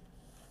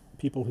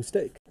people who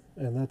stake,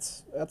 and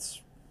that's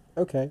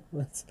okay.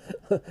 That's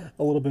a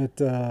little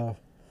bit uh,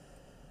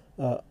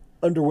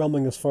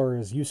 underwhelming as far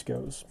as use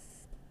goes,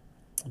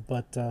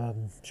 but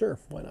sure,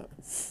 why not?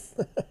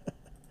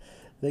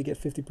 They get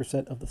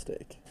 50% of the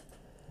stake.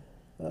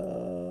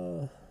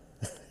 Uh,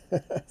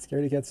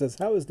 Scaredy Cat says,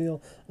 "How is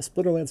Neil a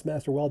Splinterlands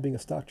master while being a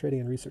stock trading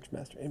and research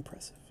master?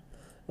 Impressive."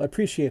 I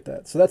appreciate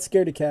that. So that's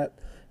Scaredy Cat.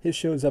 His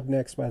show's up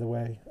next, by the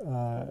way.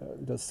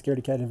 Does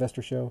Scaredy Cat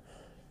Investor Show,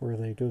 where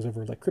they goes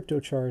over like crypto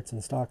charts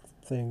and stock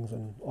things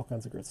and all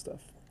kinds of great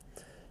stuff.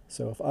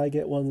 So if I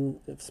get one,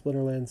 if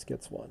Splinterlands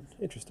gets one,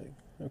 interesting.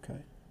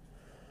 Okay.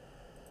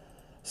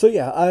 So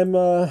yeah, I'm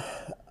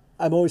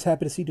always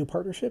happy to see new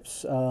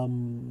partnerships.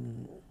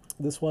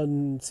 This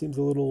one seems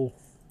a little,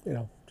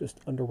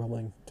 just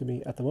underwhelming to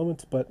me at the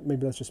moment, but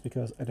maybe that's just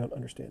because I don't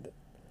understand it.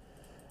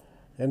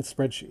 And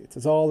spreadsheets.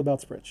 It's all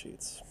about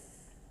spreadsheets.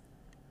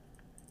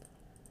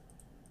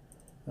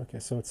 Okay,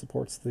 so it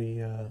supports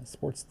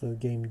the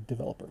game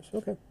developers.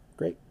 Okay,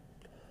 great.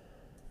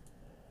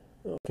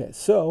 Okay,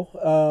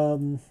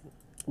 so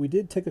we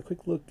did take a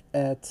quick look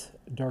at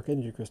dark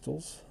energy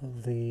crystals,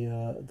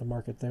 the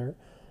market there.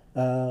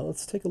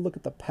 Let's take a look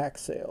at the pack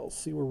sales.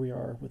 See where we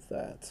are with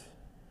that.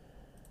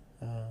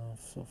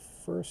 So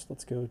first,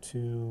 let's go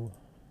to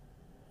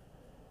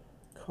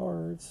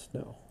cards.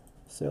 No,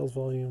 sales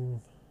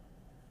volume.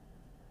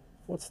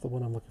 What's the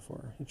one I'm looking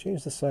for? You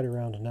changed the site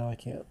around and now I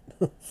can't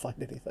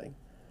find anything.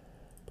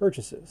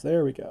 Purchases.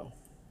 There we go.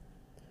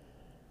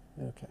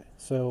 Okay,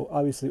 so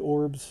obviously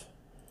orbs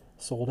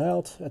sold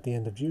out at the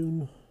end of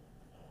June.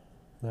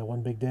 That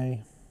one big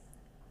day.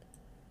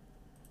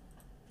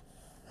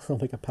 I'll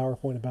make a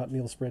PowerPoint about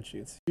Neil's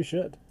spreadsheets. You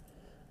should.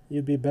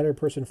 You'd be a better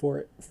person for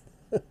it.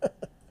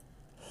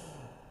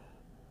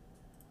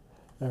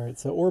 All right,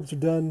 so orbs are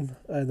done,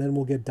 and then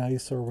we'll get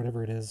dice or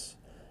whatever it is.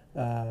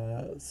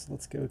 So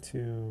let's go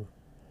to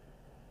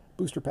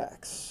booster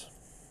packs.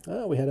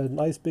 We had a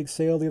nice big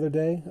sale the other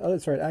day. Oh,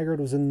 that's right. Agard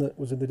was in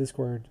the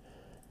Discord.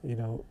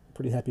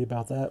 Pretty happy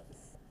about that.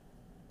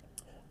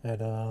 At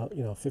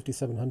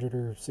 5,700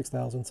 or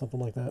 6,000,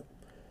 something like that,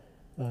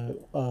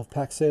 of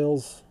pack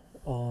sales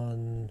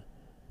on,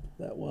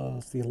 that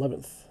was the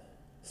 11th,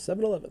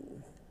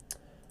 7-Eleven.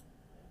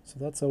 So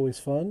that's always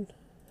fun.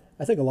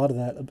 I think a lot of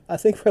that, I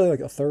think probably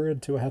like a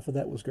third to a half of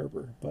that was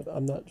Gerber, but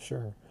I'm not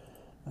sure.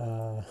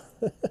 But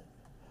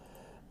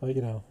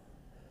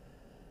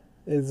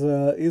is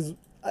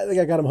I think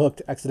I got him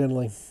hooked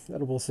accidentally.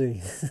 We'll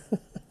see.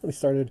 We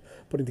started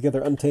putting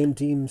together Untamed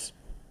teams.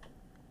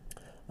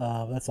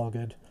 That's all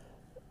good.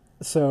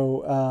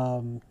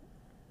 So,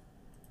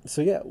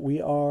 so yeah, we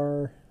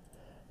are,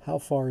 how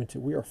far into?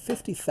 We are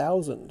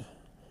 50,000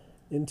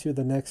 into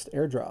the next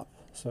airdrop.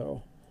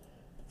 So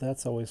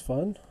that's always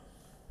fun.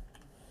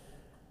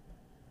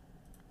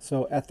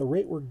 So at the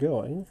rate we're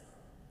going,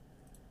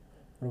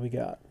 what do we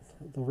got?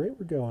 The rate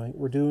we're going,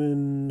 we're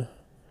doing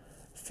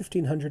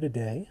 1,500 a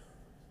day.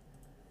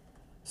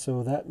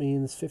 So that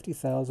means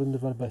 50,000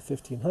 divided by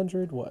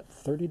 1,500, what,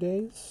 30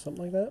 days?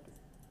 Something like that?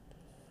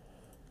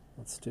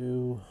 Let's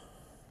do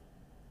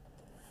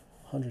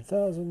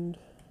 100,000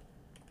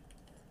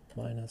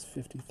 minus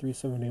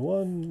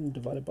 5,371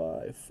 divided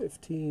by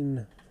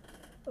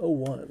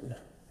 1,501.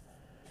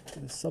 Get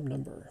a sub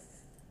number.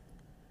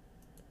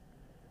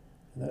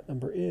 And that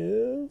number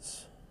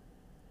is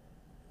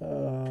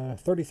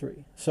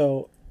 33.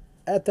 So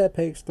at that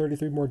pace,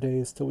 33 more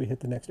days till we hit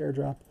the next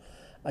airdrop.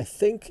 I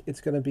think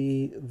it's going to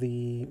be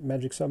the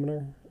Magic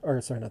Summoner, or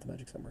sorry, not the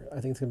Magic Summoner.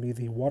 I think it's going to be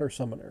the Water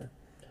Summoner,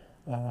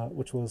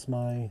 which was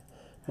my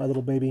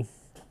little baby.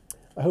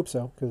 I hope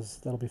so, because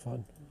that'll be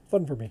fun.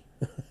 Fun for me.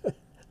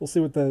 We'll see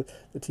what the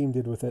team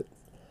did with it.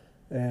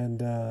 And,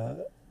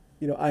 the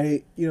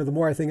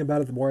more I think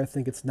about it, the more I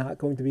think it's not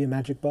going to be a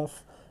magic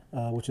buff,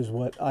 which is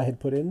what I had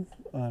put in,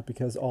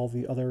 because all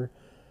the other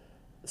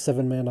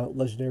 7-mana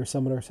legendary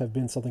summoners have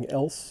been something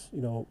else.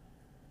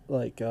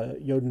 Like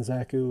Yodin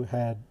Zaku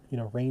had,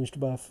 ranged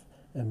buff,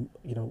 and,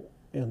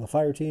 in the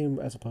fire team,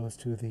 as opposed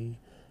to the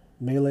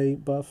melee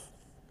buff.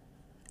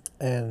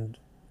 And,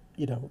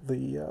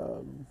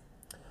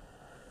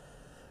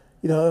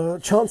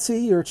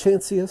 Chauncey or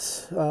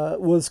Chancius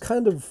was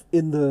kind of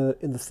in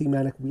the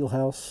thematic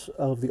wheelhouse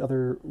of the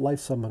other life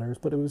summoners,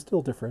 but it was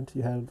still different.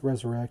 You had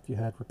Resurrect, you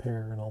had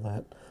Repair, and all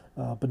that,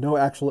 but no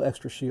actual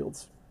extra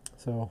shields.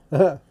 So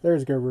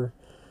there's Gerber.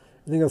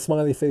 I think a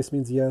smiley face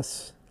means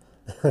yes.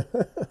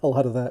 a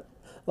lot of that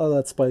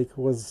spike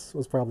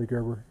was probably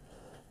Gerber.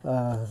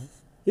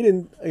 He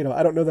didn't,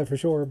 I don't know that for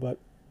sure, but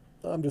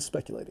I'm just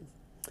speculating.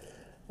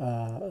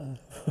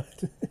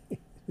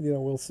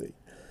 We'll see.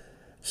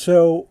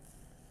 So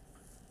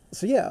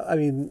yeah, I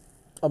mean,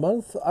 A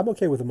month, I'm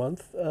okay with a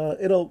month.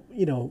 It'll,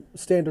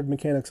 standard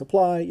mechanics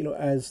apply.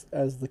 As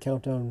the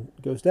countdown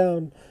goes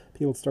down,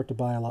 people start to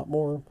buy a lot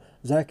more.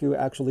 Zaku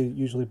actually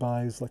usually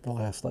buys like the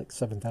last like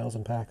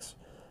 7,000 packs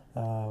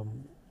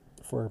um,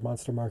 for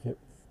Monster Market,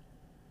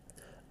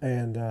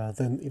 and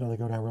then they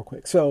go down real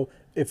quick. So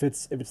if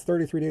it's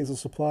 33 days of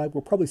supply,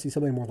 we'll probably see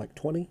something more like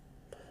 20.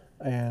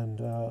 And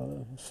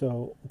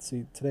so let's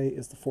see, today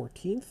is the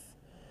 14th,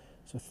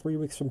 so 3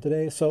 weeks from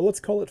today. So let's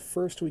call it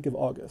first week of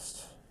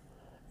August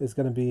is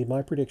going to be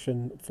my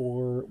prediction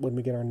for when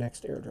we get our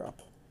next airdrop.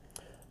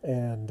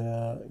 And,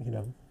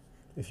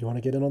 if you want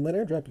to get in on that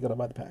airdrop, you got to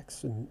buy the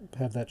packs and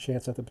have that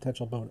chance at the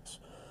potential bonus.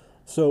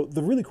 So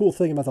the really cool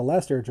thing about the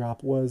last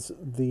airdrop was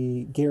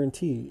the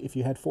guarantee. If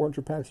you had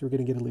 400 packs, you were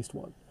going to get at least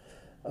one.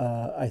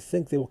 I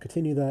think they will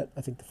continue that.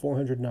 I think the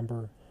 400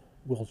 number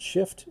will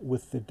shift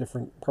with the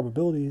different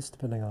probabilities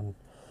depending on,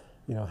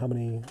 how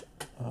many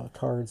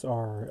cards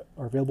are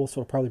available.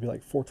 So it'll probably be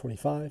like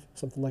 425,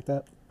 something like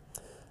that.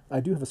 I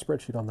do have a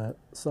spreadsheet on that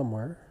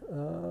somewhere.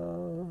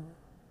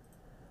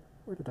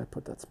 Where did I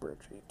put that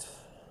spreadsheet?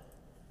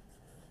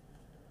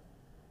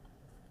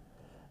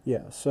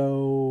 Yeah,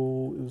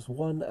 so it was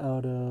one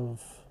out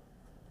of.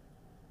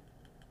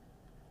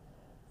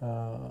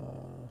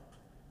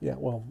 Yeah,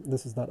 well,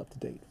 this is not up to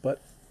date,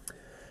 but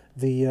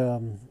the.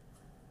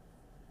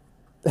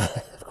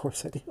 Of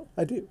course I do.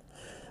 I do.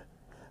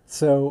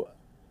 So,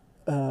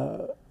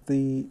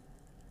 the,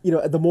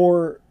 the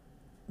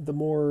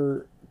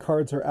more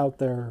cards are out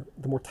there,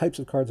 the more types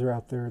of cards are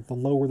out there, the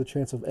lower the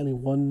chance of any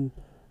one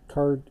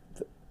card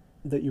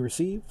that you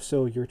receive.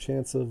 So your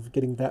chance of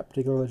getting that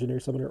particular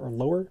legendary summoner are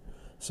lower.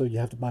 So you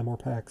have to buy more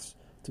packs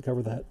to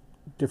cover that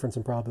difference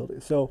in probability.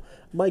 So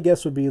my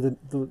guess would be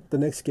that the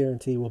next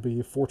guarantee will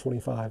be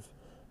 425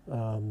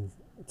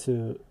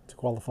 to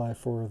qualify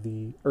for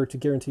or to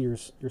guarantee your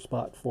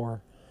spot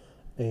for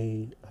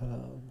a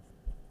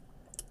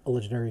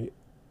legendary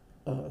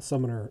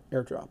summoner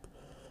airdrop.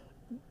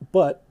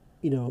 But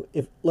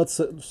if let's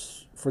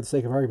for the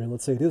sake of argument,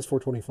 let's say it is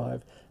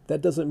 425,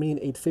 that doesn't mean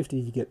 850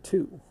 you get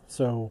two.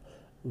 So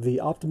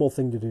the optimal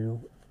thing to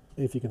do,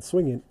 if you can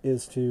swing it,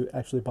 is to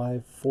actually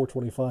buy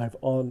 425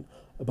 on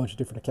a bunch of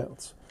different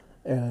accounts,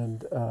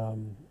 and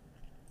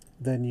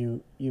then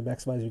you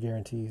maximize your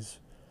guarantees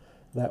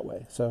that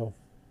way. So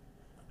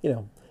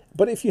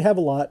but if you have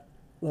a lot,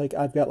 like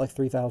I've got like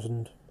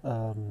 3,000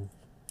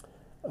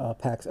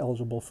 packs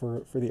eligible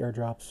for the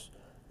airdrops.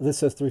 This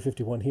says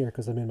 351 here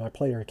because I'm in my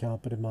player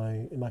account, but in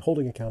my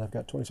holding account I've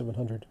got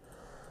 2,700.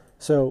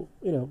 So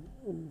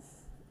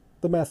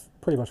the math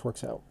pretty much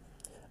works out.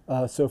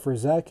 So for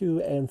Zaku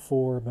and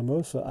for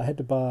Mimosa, I had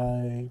to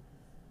buy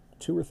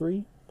two or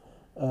three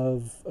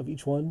of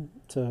each one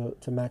to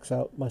max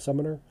out my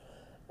summoner,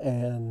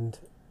 and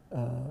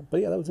but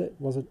yeah, that was it.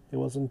 It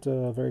wasn't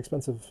very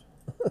expensive.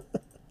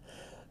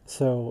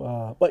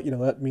 So, but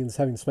that means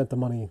having spent the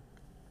money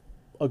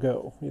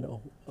ago,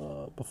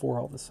 before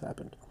all this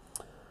happened.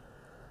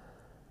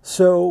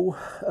 So,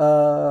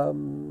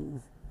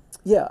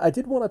 yeah, I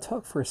did want to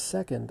talk for a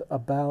second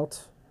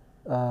about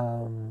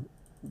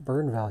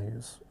burn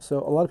values. So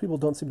a lot of people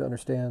don't seem to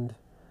understand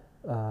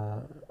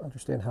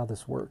how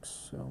this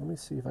works. So let me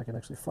see if I can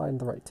actually find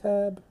the right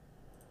tab.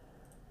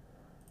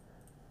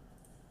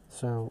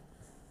 So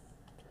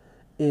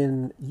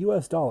in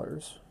US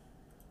dollars,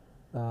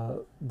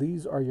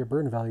 these are your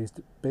burn values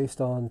based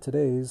on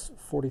today's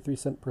 43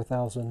 cent per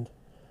thousand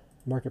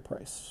market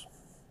price.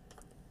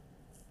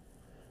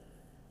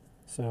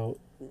 So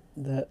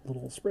that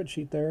little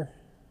spreadsheet there,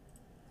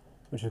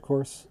 which of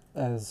course,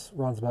 as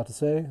Ron's about to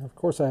say, of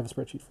course I have a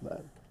spreadsheet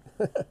for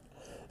that.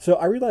 So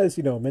I realized,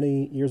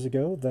 many years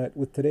ago that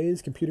with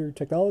today's computer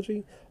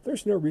technology,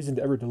 there's no reason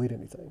to ever delete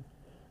anything.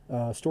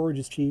 Storage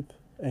is cheap,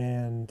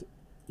 and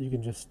you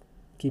can just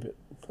keep it.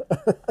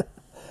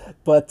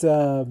 But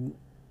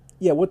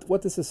yeah,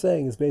 what this is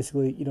saying is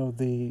basically,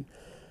 the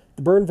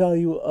burn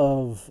value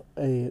of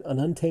an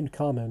untamed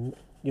common,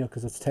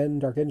 because it's 10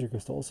 Dark Energy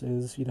crystals,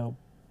 is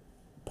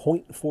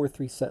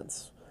 0.43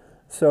 cents.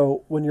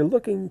 So when you're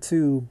looking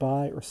to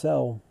buy or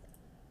sell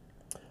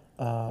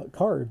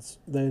cards,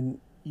 then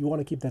you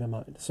want to keep that in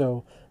mind.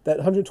 So that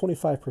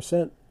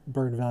 125%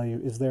 burn value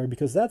is there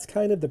because that's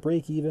kind of the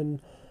break even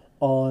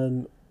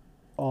on,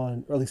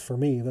 or at least for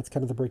me, that's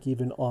kind of the break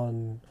even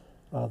on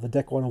the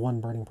Deck 101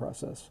 burning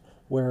process,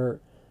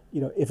 where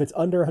if it's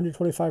under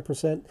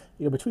 125%,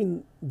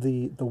 between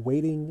the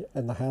waiting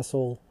and the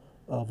hassle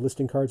of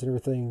listing cards and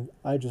everything,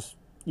 I just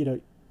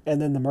and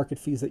then the market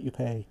fees that you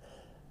pay,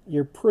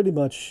 you're pretty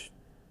much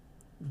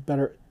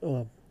better.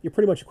 You're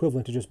pretty much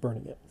equivalent to just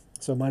burning it.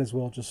 So might as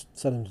well just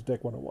set them to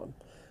Deck 101.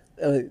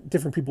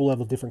 Different people have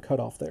a different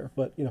cutoff there,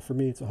 but for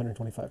me it's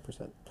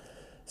 125%.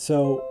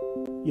 So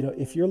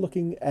if you're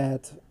looking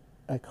at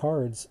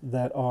cards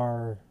that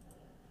are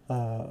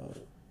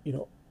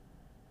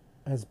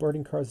has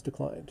burning cards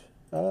declined?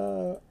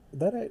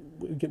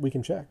 We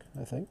can check.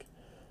 I think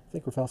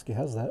Rafalski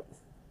has that.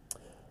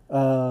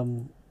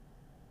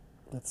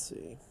 Let's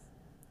see.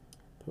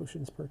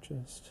 Potions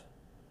purchased,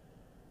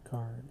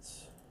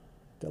 cards,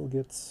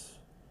 delegates,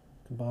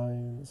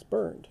 Combines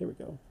burned. Here we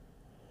go.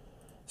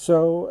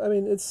 So I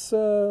mean, it's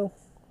gone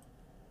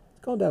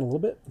down a little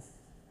bit,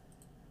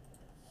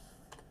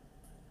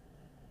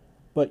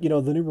 but the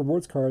new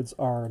rewards cards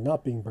are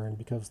not being burned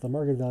because the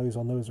market values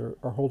on those are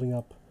holding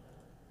up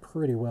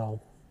pretty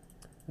well.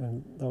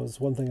 And that was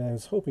one thing I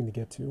was hoping to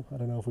get to. I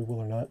don't know if we will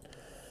or not.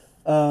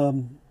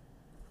 Um,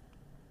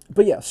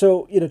 but yeah,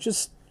 so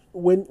just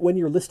when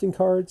you're listing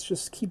cards,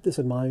 just keep this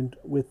in mind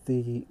with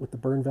the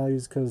burn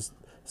values, because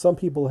some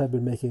people have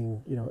been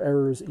making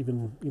errors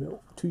even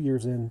 2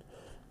 years in,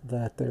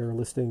 that they're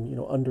listing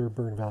under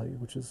burn value,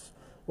 which is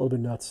a little bit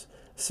nuts.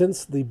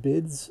 Since the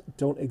bids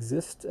don't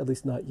exist, at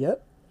least not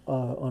yet,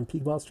 on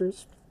Peak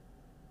Monsters,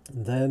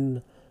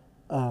 then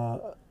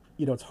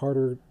it's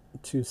harder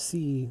to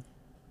see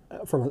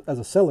as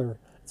a seller.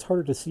 It's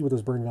harder to see what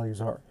those burn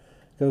values are,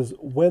 because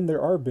when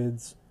there are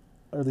bids,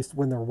 or at least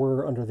when there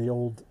were under the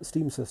old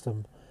Steam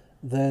system,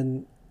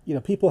 then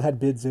people had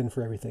bids in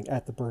for everything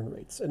at the burn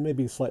rates and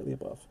maybe slightly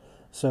above.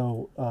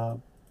 So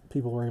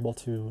people were able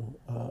to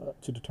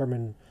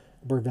determine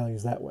burn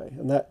values that way,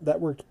 and that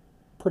worked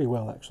pretty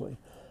well actually.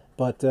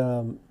 But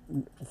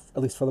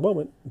at least for the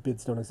moment,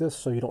 bids don't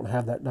exist, so you don't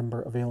have that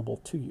number available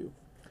to you.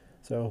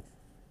 So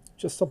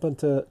just something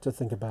to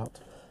think about.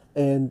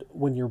 And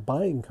when you're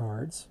buying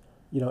cards,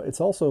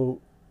 it's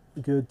also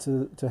good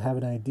to have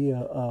an idea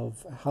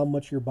of how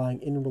much you're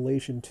buying in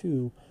relation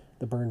to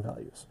the burn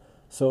values.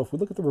 So if we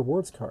look at the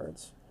rewards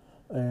cards,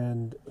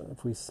 and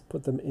if we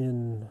put them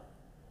in,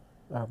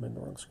 I'm in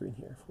the wrong screen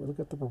here. If we look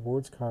at the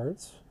rewards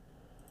cards,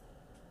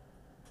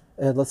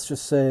 and let's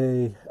just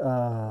say,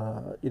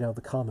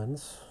 the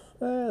commons,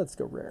 let's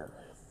go rare.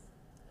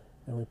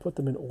 And we put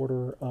them in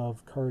order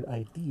of card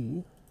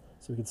ID,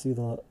 so we can see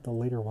the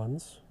later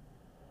ones.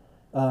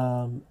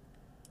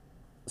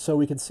 So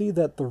we can see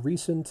that the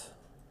recent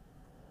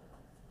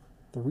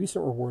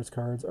rewards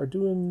cards are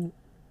doing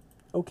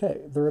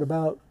okay. They're at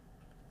about,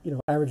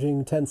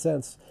 averaging 10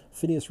 cents.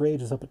 Phineas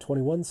Rage is up at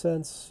 21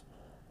 cents,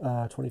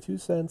 22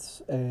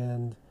 cents,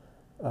 and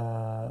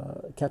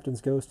Captain's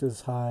Ghost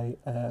is high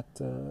at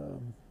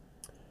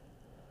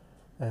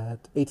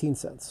 18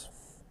 cents.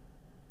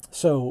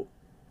 So,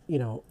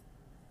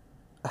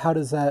 how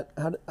does that,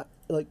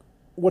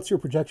 what's your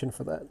projection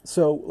for that?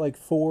 So,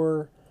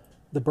 for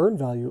the burn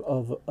value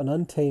of an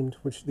untamed,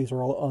 which these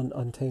are all on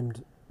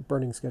untamed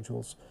burning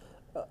schedules,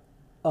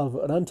 of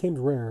an untamed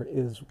rare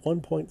is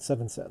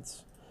 1.7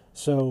 cents.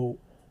 So,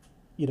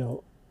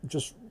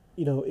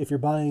 if you're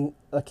buying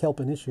a Kelp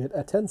Initiate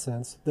at 10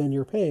 cents, then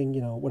you're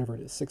paying, whatever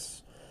it is,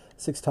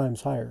 six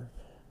times higher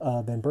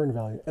than burn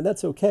value. And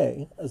that's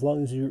okay, as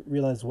long as you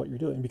realize what you're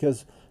doing,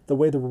 because the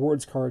way the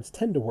rewards cards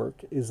tend to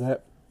work is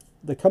that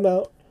they come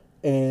out,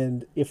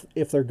 and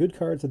if they're good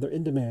cards and they're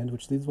in demand,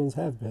 which these ones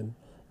have been,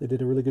 they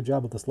did a really good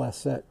job with this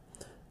last set,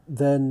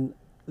 then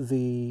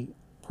the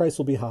price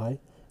will be high,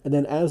 and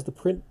then as the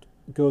print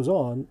goes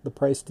on, the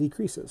price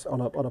decreases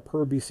on a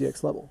per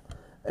BCX level,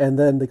 and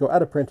then they go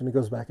out of print and it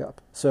goes back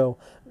up. So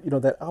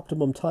that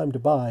optimum time to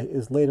buy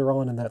is later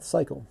on in that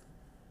cycle,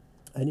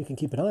 and you can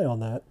keep an eye on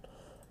that.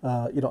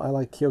 I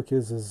like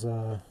Kyokiz's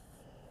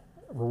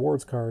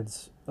rewards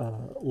cards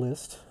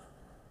list,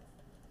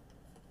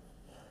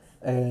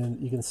 and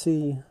you can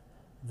see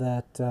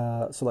that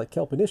so like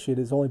Kelp Initiate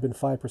has only been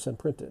 5%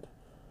 printed.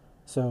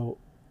 So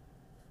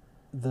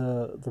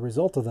the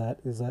result of that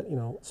is that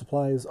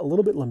supply is a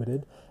little bit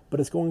limited, but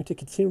it's going to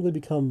continually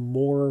become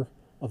more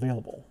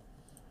available.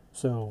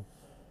 So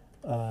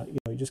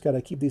you just got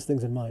to keep these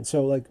things in mind.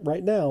 So like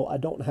right now,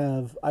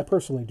 I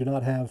personally do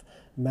not have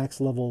max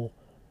level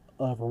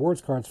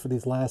rewards cards for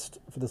this last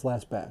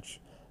batch,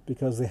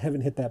 because they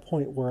haven't hit that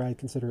point where I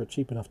consider it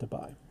cheap enough to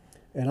buy,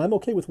 and I'm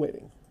okay with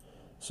waiting.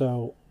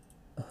 So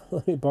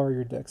let me borrow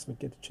your decks and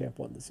get to Champ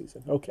 1 this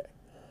season. Okay.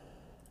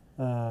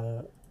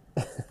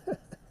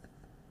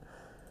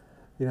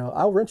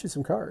 I'll rent you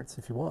some cards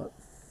if you want.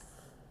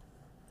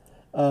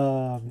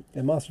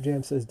 And Monster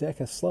Jam says, deck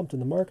has slumped in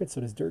the market, so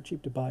it is dirt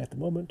cheap to buy at the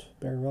moment.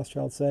 Baron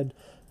Rothschild said,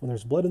 when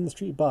there's blood in the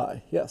street,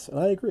 buy. Yes, and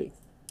I agree.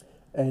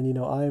 And,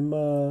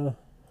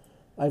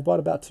 I've bought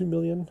about 2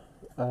 million.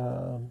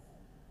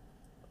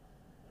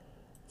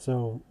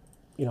 So,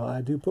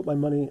 I do put my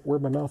money where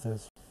my mouth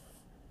is.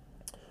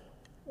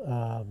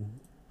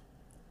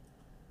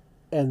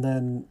 And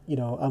then,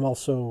 I'm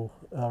also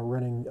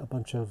running a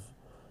bunch of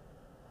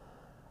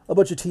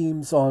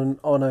teams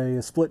on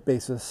a split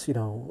basis,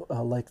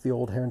 like the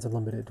old Herons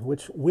Unlimited,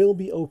 which will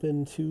be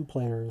open to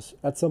players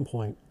at some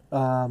point.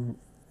 I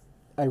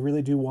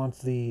really do want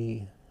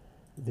the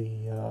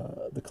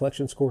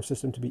collection score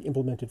system to be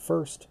implemented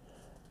first.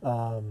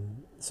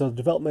 So the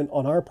development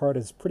on our part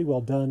is pretty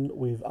well done.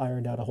 We've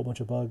ironed out a whole bunch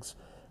of bugs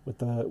with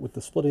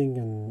the splitting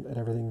and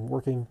everything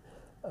working,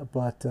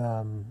 but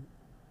now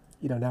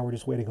we're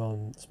just waiting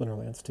on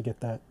Splinterlands to get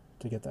that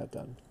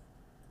done.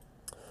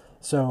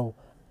 So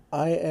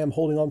I am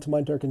holding on to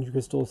my Dark Energy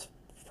Crystals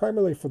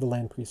primarily for the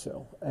land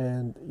pre-sale,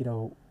 and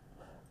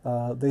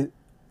Yabba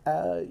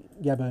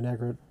and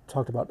Agra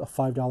talked about a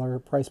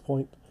 $5 price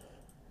point.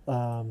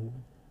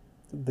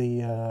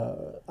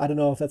 I don't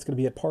know if that's going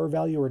to be at par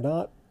value or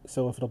not.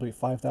 So if it'll be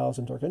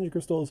 5,000 Dark Energy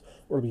Crystals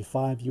or it'll be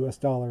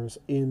 $5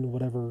 in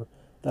whatever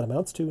that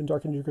amounts to in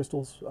Dark Energy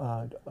Crystals,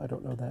 I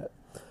don't know that.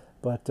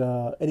 But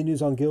any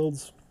news on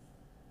guilds?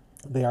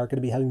 They are going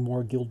to be having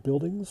more guild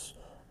buildings,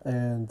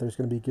 and there's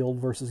going to be guild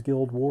versus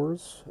guild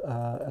wars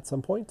at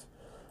some point.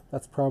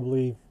 That's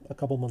probably a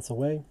couple months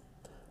away.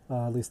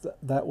 At least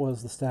that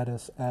was the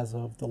status as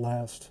of the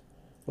last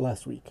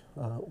week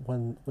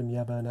when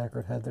Yeba and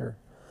Akron had their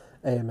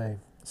AMA.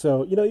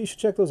 So you should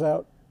check those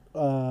out.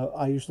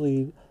 I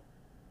usually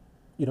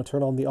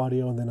turn on the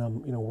audio and then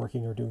I'm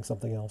working or doing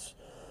something else.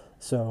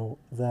 So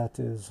that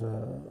is.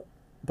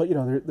 But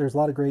there's a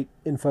lot of great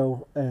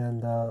info,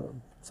 and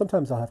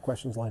sometimes I'll have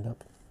questions lined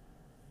up.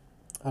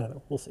 I don't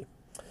know. We'll see.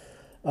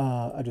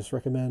 I just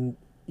recommend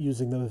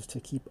using those to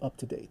keep up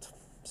to date.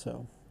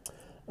 So.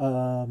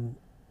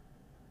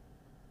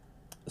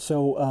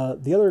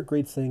 The other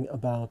great thing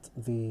about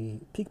the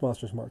Peak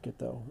Monsters market,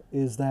 though,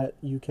 is that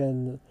you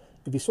can,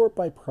 if you sort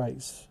by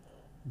price,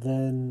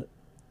 then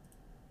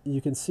you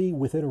can see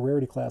within a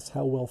rarity class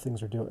how well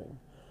things are doing.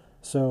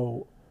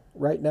 So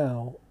right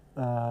now,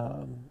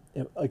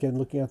 again,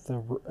 looking at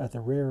the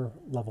rare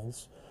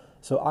levels,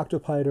 so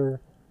Octopiter,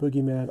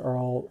 Boogeyman are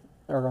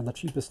on the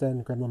cheapest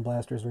end. Gremlin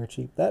Blaster is very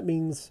cheap. That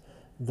means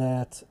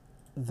that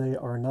they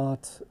are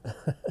not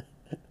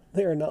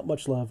they are not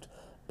much loved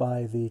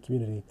by the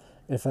community.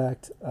 In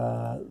fact,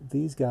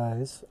 these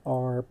guys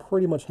are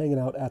pretty much hanging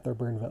out at their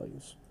burn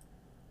values.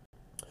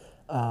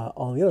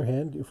 On the other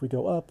hand, if we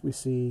go up, we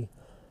see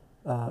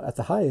at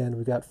the high end,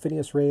 we've got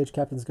Phineas Rage,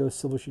 Captain's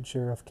Ghost, Silversheet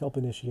Sheriff, Kelp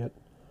Initiate,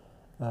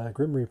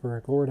 Grim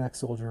Reaper, Gloridax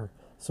Soldier.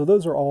 So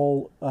those are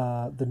all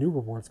the new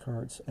rewards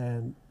cards,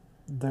 and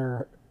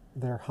they're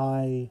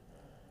high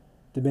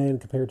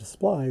demand compared to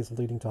supplies,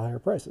 leading to higher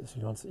prices.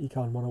 It's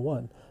Econ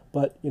 101.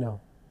 But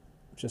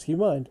just keep in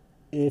mind,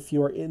 if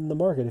you are in the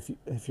market,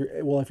 if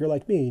you're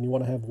like me and you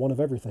want to have one of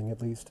everything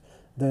at least,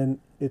 then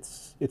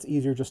it's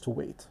easier just to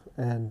wait.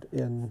 And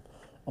in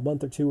a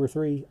month or two or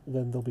three,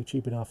 then they'll be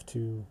cheap enough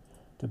to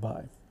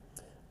buy.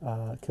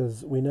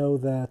 Because we know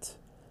that,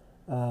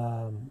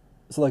 so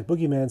like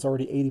Boogeyman's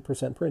already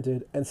 80%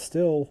 printed and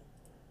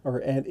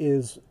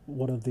is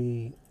one of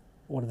the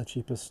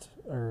cheapest,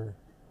 or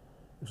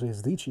actually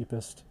is the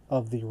cheapest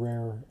of the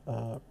rare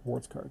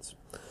rewards cards.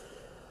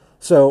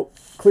 So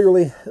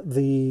clearly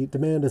the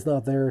demand is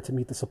not there to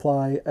meet the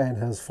supply and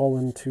has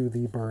fallen to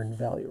the burn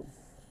value.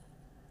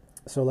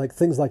 So like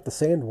things like the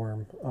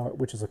Sandworm,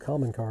 which is a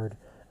common card,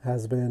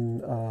 has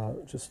been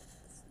just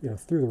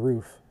through the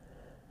roof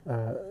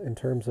in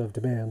terms of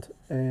demand.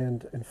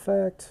 And in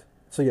fact,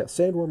 so yeah,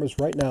 Sandworm is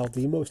right now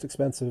the most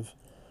expensive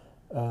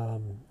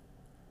common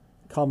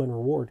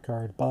reward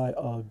card by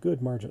a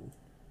good margin.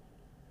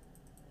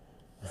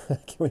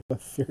 Can we have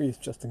a Furious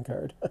Justin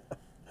card?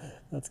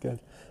 That's good.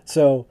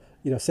 So,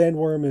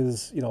 Sandworm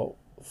is,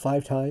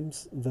 5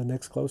 times the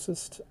next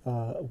closest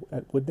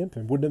at Wood Nymph,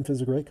 and Wood Nymph is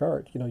a great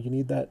card. You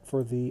need that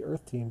for the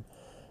Earth team.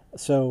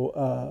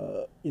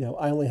 So,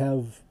 I only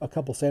have a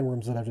couple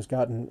Sandworms that I've just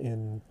gotten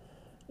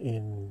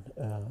in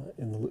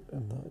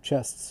the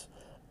chests,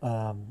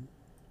 and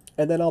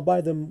then I'll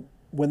buy them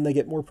when they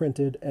get more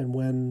printed and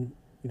when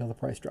the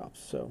price drops.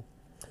 So,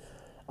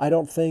 I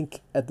don't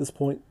think at this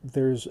point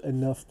there's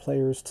enough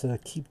players to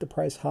keep the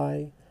price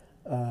high.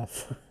 I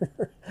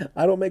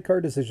don't make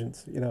card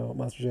decisions,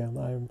 Monster Jam.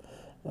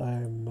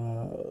 I'm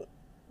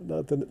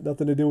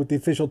nothing to do with the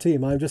official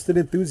team. I'm just an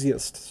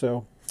enthusiast.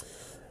 So,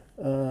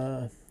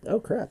 oh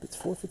crap, it's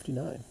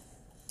 4:59.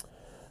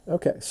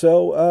 Okay,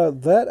 so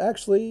that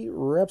actually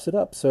wraps it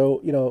up.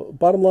 So,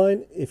 bottom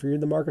line, if you're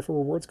in the market for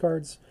rewards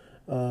cards,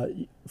 for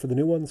the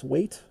new ones,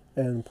 wait,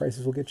 and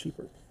prices will get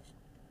cheaper.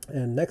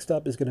 And next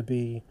up is going to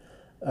be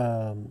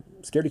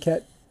Scaredy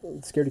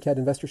Cat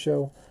Investor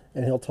Show,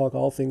 and he'll talk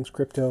all things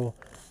crypto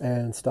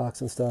and stocks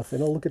and stuff,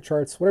 and he'll look at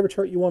charts, whatever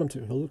chart you want him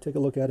to. He'll take a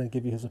look at it and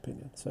give you his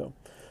opinion. So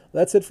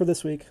that's it for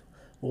this week.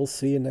 We'll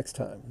see you next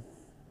time.